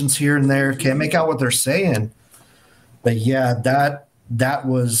conversations here and there. Can't make out what they're saying. But yeah, that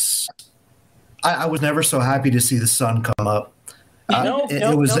was. I was never so happy to see the sun come up.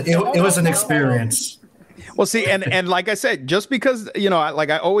 It was an experience. Well, see, and like I said, just because, you know, like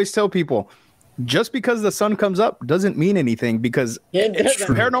I always tell people, just because the sun comes up doesn't mean anything, because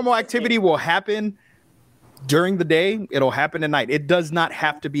paranormal activity will happen during the day. It'll happen at night. It does not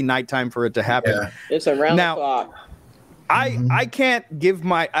have to be nighttime for it to happen. Yeah. It's around the clock. I can't give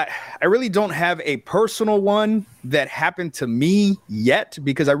I really don't have a personal one that happened to me yet,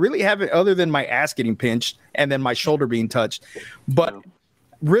 because I really haven't, other than my ass getting pinched and then my shoulder being touched. But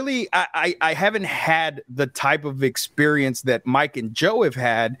really, I haven't had the type of experience that Mike and Joe have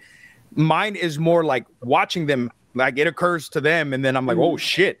had. Mine is more like watching them, like it occurs to them, and then I'm like, oh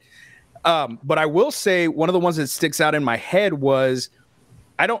shit. But I will say one of the ones that sticks out in my head was,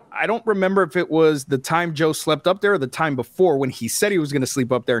 I don't remember if it was the time Joe slept up there or the time before when he said he was going to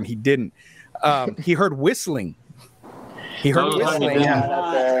sleep up there and he didn't. He heard whistling. He heard whistling.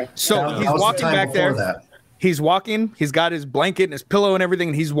 Yeah. So he's walking back there. That. He's walking. He's got his blanket and his pillow and everything,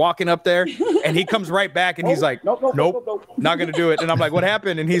 and he's walking up there. And he comes right back and he's like, nope, not going to do it. And I'm like, what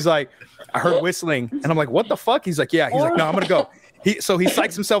happened? And he's like, I heard whistling. And I'm like, what the fuck? He's like, yeah. He's like, no, I'm going to go. So he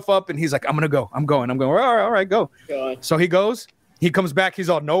psychs himself up and he's like, I'm going to go. I'm going. All right, go. God. So he goes. He comes back. He's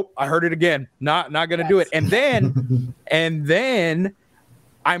all, nope, I heard it again. Not gonna do it. And then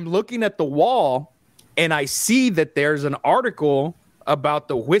I'm looking at the wall and I see that there's an article about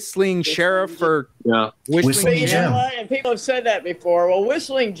the Whistling Sheriff or Whistling Jim. You know what? And people have said that before. Well,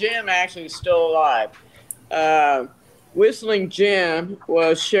 Whistling Jim actually is still alive. Whistling Jim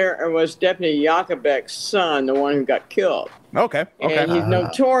was Deputy Yakabek's son, the one who got killed. Okay. And he's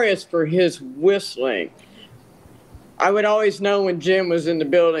notorious for his whistling. I would always know when Jim was in the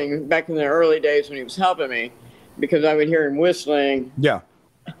building back in the early days when he was helping me, because I would hear him whistling. Yeah.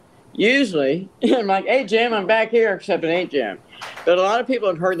 Usually, I'm like, hey, Jim, I'm back here, except it ain't Jim. But a lot of people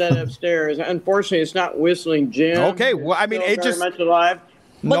have heard that upstairs. Unfortunately, it's not Whistling Jim. Okay, well, I mean, it just very much alive.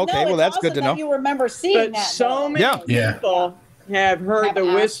 Okay, well, that's good to know. You remember seeing but that. So many people have heard the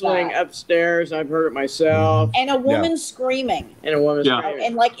whistling upstairs. I've heard it myself. And a woman screaming. And a woman screaming.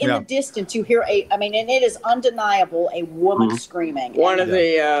 And like in the distance, you hear and it is undeniable, a woman screaming. One of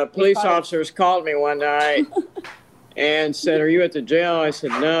the police officers called me one night and said, are you at the jail? I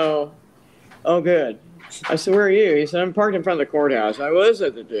said, no. Oh, good. I said, where are you? He said, I'm parked in front of the courthouse. I was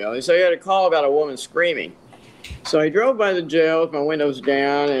at the jail. He said, you had a call about a woman screaming. So I drove by the jail with my windows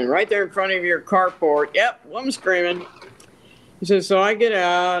down, and right there in front of your carport, woman screaming. He said, so I get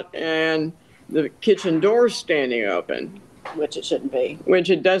out, and the kitchen door's standing open. Which it shouldn't be. Which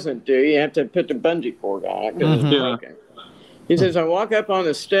it doesn't do. You have to put the bungee cord on it because it's broken. He says, I walk up on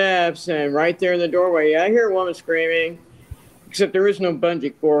the steps, and right there in the doorway, I hear a woman screaming, except there is no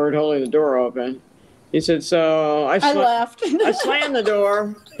bungee cord holding the door open. He said, so I left. I slammed the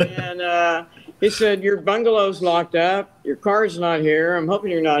door, and he said, your bungalow's locked up. Your car's not here. I'm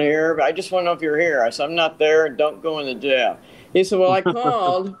hoping you're not here, but I just want to know if you're here. I said, I'm not there. Don't go in the jail. He said, well, I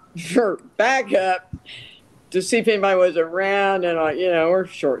called for backup to see if anybody was around, and we're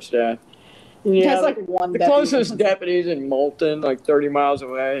short-staffed. Has like one the closest deputy's in Moulton, like 30 miles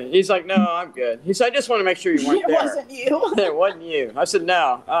away. He's like, no, I'm good. He said, I just want to make sure you weren't there. It wasn't you. It wasn't you. I said,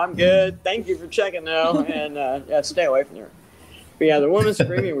 no, I'm good. Thank you for checking, though, and stay away from there. But the woman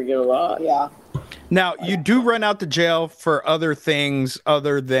screaming, we get a lot. Yeah. Now, you do run out to jail for other things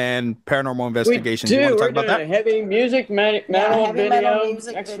other than paranormal investigations. We do. You want to talk We're about doing that? a heavy music metal heavy video metal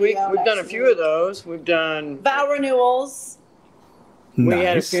music next video week. We've done a next few of those. We've done vow renewals. We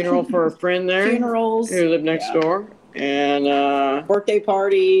had a funeral for a friend there. Funerals. Who lived next door. And birthday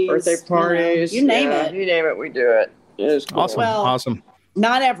parties. You name it. You name it, we do it. It is cool. Awesome. Well, awesome.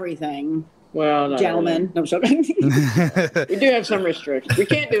 Not everything. Well, gentlemen. No, I'm joking. We do have some restrictions. We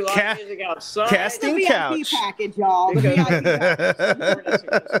can't do live music outside. Casting the couch. VIP package, y'all. The VIP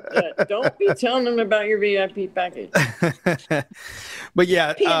package. Don't be telling them about your VIP package. But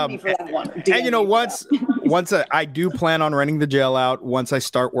yeah, PM me for that one. and once I do plan on renting the jail out. Once I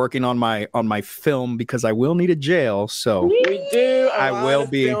start working on my film, because I will need a jail. So we do. I will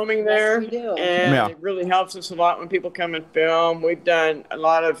be filming there, yes, we do. and it really helps us a lot when people come and film. We've done a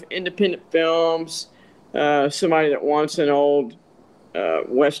lot of independent films. Somebody that wants an old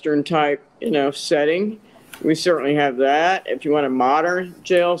Western type, setting. We certainly have that. If you want a modern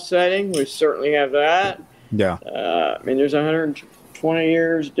jail setting, we certainly have that. Yeah. There's 120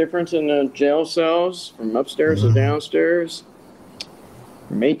 years difference in the jail cells from upstairs to downstairs,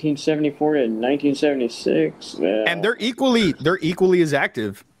 from 1874 to 1976. And they're equally as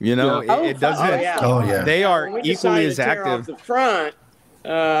active. It doesn't. They are equally as active. Off the front,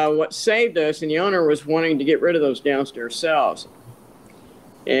 what saved us, and the owner was wanting to get rid of those downstairs cells.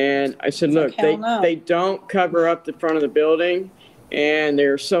 And I said, look, they don't cover up the front of the building. and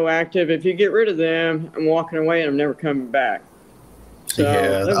they're so active. If you get rid of them, I'm walking away and I'm never coming back. So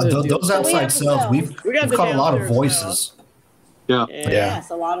those outside cells, we've caught a lot of voices. Yes,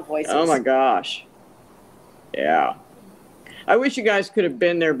 a lot of voices. Oh my gosh. Yeah. I wish you guys could have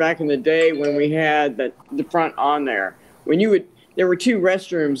been there back in the day when we had the front on there. There were 2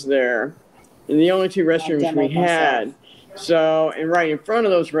 restrooms there, and the only 2 restrooms we had. So, and right in front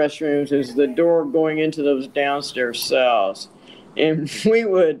of those restrooms is the door going into those downstairs cells. And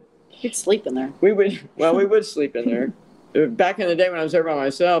we'd sleep in there. We would sleep in there. Back in the day when I was there by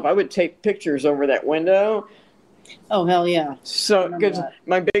myself, I would take pictures over that window. Oh, hell yeah. So, because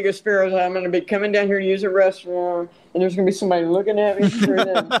my biggest fear is I'm going to be coming down here to use a restroom, and there's going to be somebody looking at me through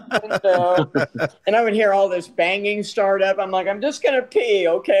the window. And I would hear all this banging start up. I'm like, I'm just going to pee,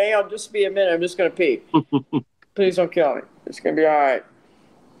 okay? I'll just be a minute. I'm just going to pee. Please don't kill me. It's going to be all right.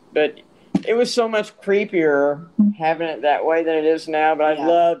 But it was so much creepier having it that way than it is now. But I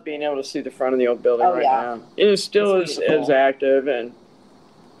love being able to see the front of the old building now. It is still as active, and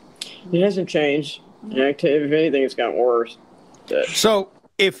it hasn't changed. If anything, it's gotten worse. So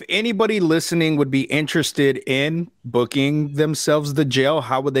if anybody listening would be interested in booking themselves the jail,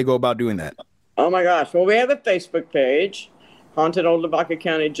 how would they go about doing that? Oh my gosh. Well, we have a Facebook page, Haunted Old Lavaca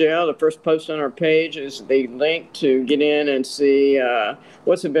County Jail. The first post on our page is the link to get in and see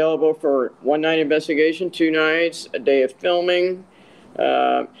what's available for 1 night investigation, 2 nights, a day of filming.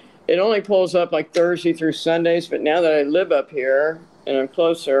 It only pulls up like Thursday through Sundays, but now that I live up here and I'm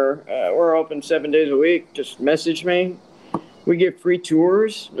closer, we're open 7 days a week. Just message me. We give free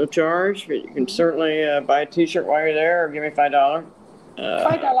tours, no charge. But you can certainly buy a T-shirt while you're there, or give me $5.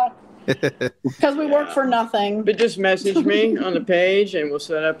 $5. Because we work for nothing. But just message me on the page, and we'll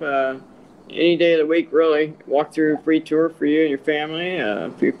set up any day of the week, really. Walk through a free tour for you and your family, a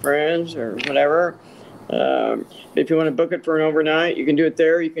few friends, or whatever. If you want to book it for an overnight, you can do it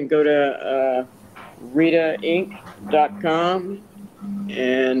there. You can go to ritainc.com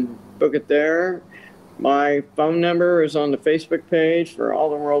and book it there. My phone number is on the Facebook page for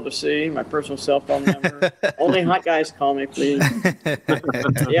all the world to see. My personal cell phone number. Only hot guys call me, please.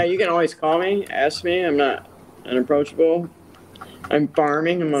 Yeah, you can always call me. Ask me. I'm not unapproachable. I'm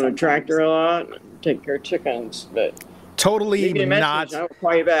farming. I'm on a tractor a lot. Take care of chickens. But totally not. I'll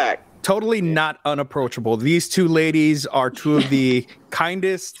call you back. Totally not unapproachable. These 2 ladies are 2 of the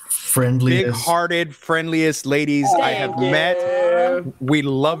kindest, big-hearted, friendliest ladies I have met. We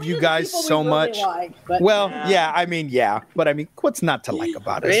love you guys so much. But what's not to like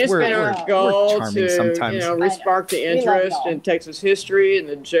about us? It's been our goal to sometimes. Respark the interest in Texas history and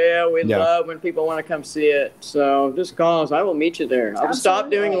the jail. We love when people want to come see it. So just call us. I will meet you there. I'll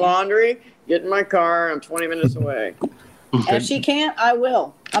stop doing laundry, get in my car. I'm 20 minutes away. And if she can't, I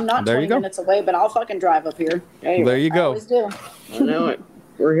will. I'm not 20 minutes away, but I'll fucking drive up here. Anyway, there you go. I always do. I know it.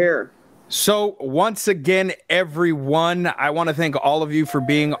 We're here. So once again, everyone, I want to thank all of you for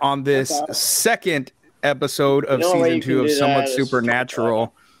being on this second episode of season 2 of Somewhat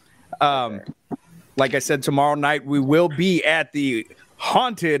Supernatural. Like I said, tomorrow night we will be at the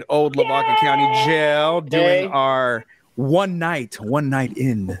Haunted Old Lavaca County Jail doing our one night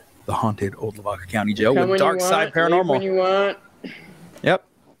in the Haunted Old Lavaca County Jail with Dark Side Paranormal. When you want. Yep.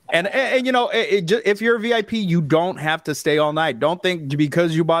 And if you're a VIP, you don't have to stay all night. Don't think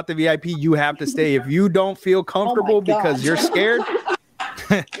because you bought the VIP, you have to stay. If you don't feel comfortable because you're scared,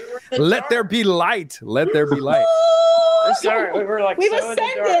 let there be light. Let there be light. Sorry, we've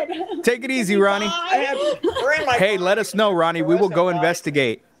ascended. Take it easy, Ronnie. Hey, let us know, Ronnie. We will go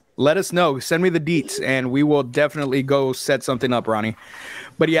investigate. Let us know. Send me the deets, and we will definitely go set something up, Ronnie.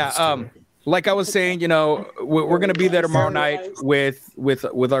 But yeah, like I was saying, we're gonna be there tomorrow night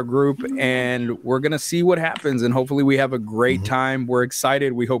with our group, and we're gonna see what happens, and hopefully we have a great time. We're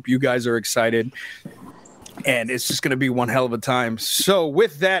excited. We hope you guys are excited, and it's just gonna be one hell of a time. So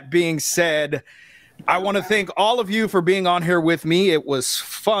with that being said, I want to thank all of you for being on here with me. It was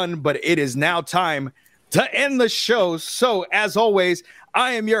fun, but it is now time to end the show. So as always,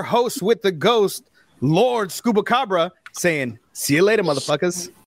 I am your host with the ghost, Lord Scuba Cabra, saying, see you later, motherfuckers.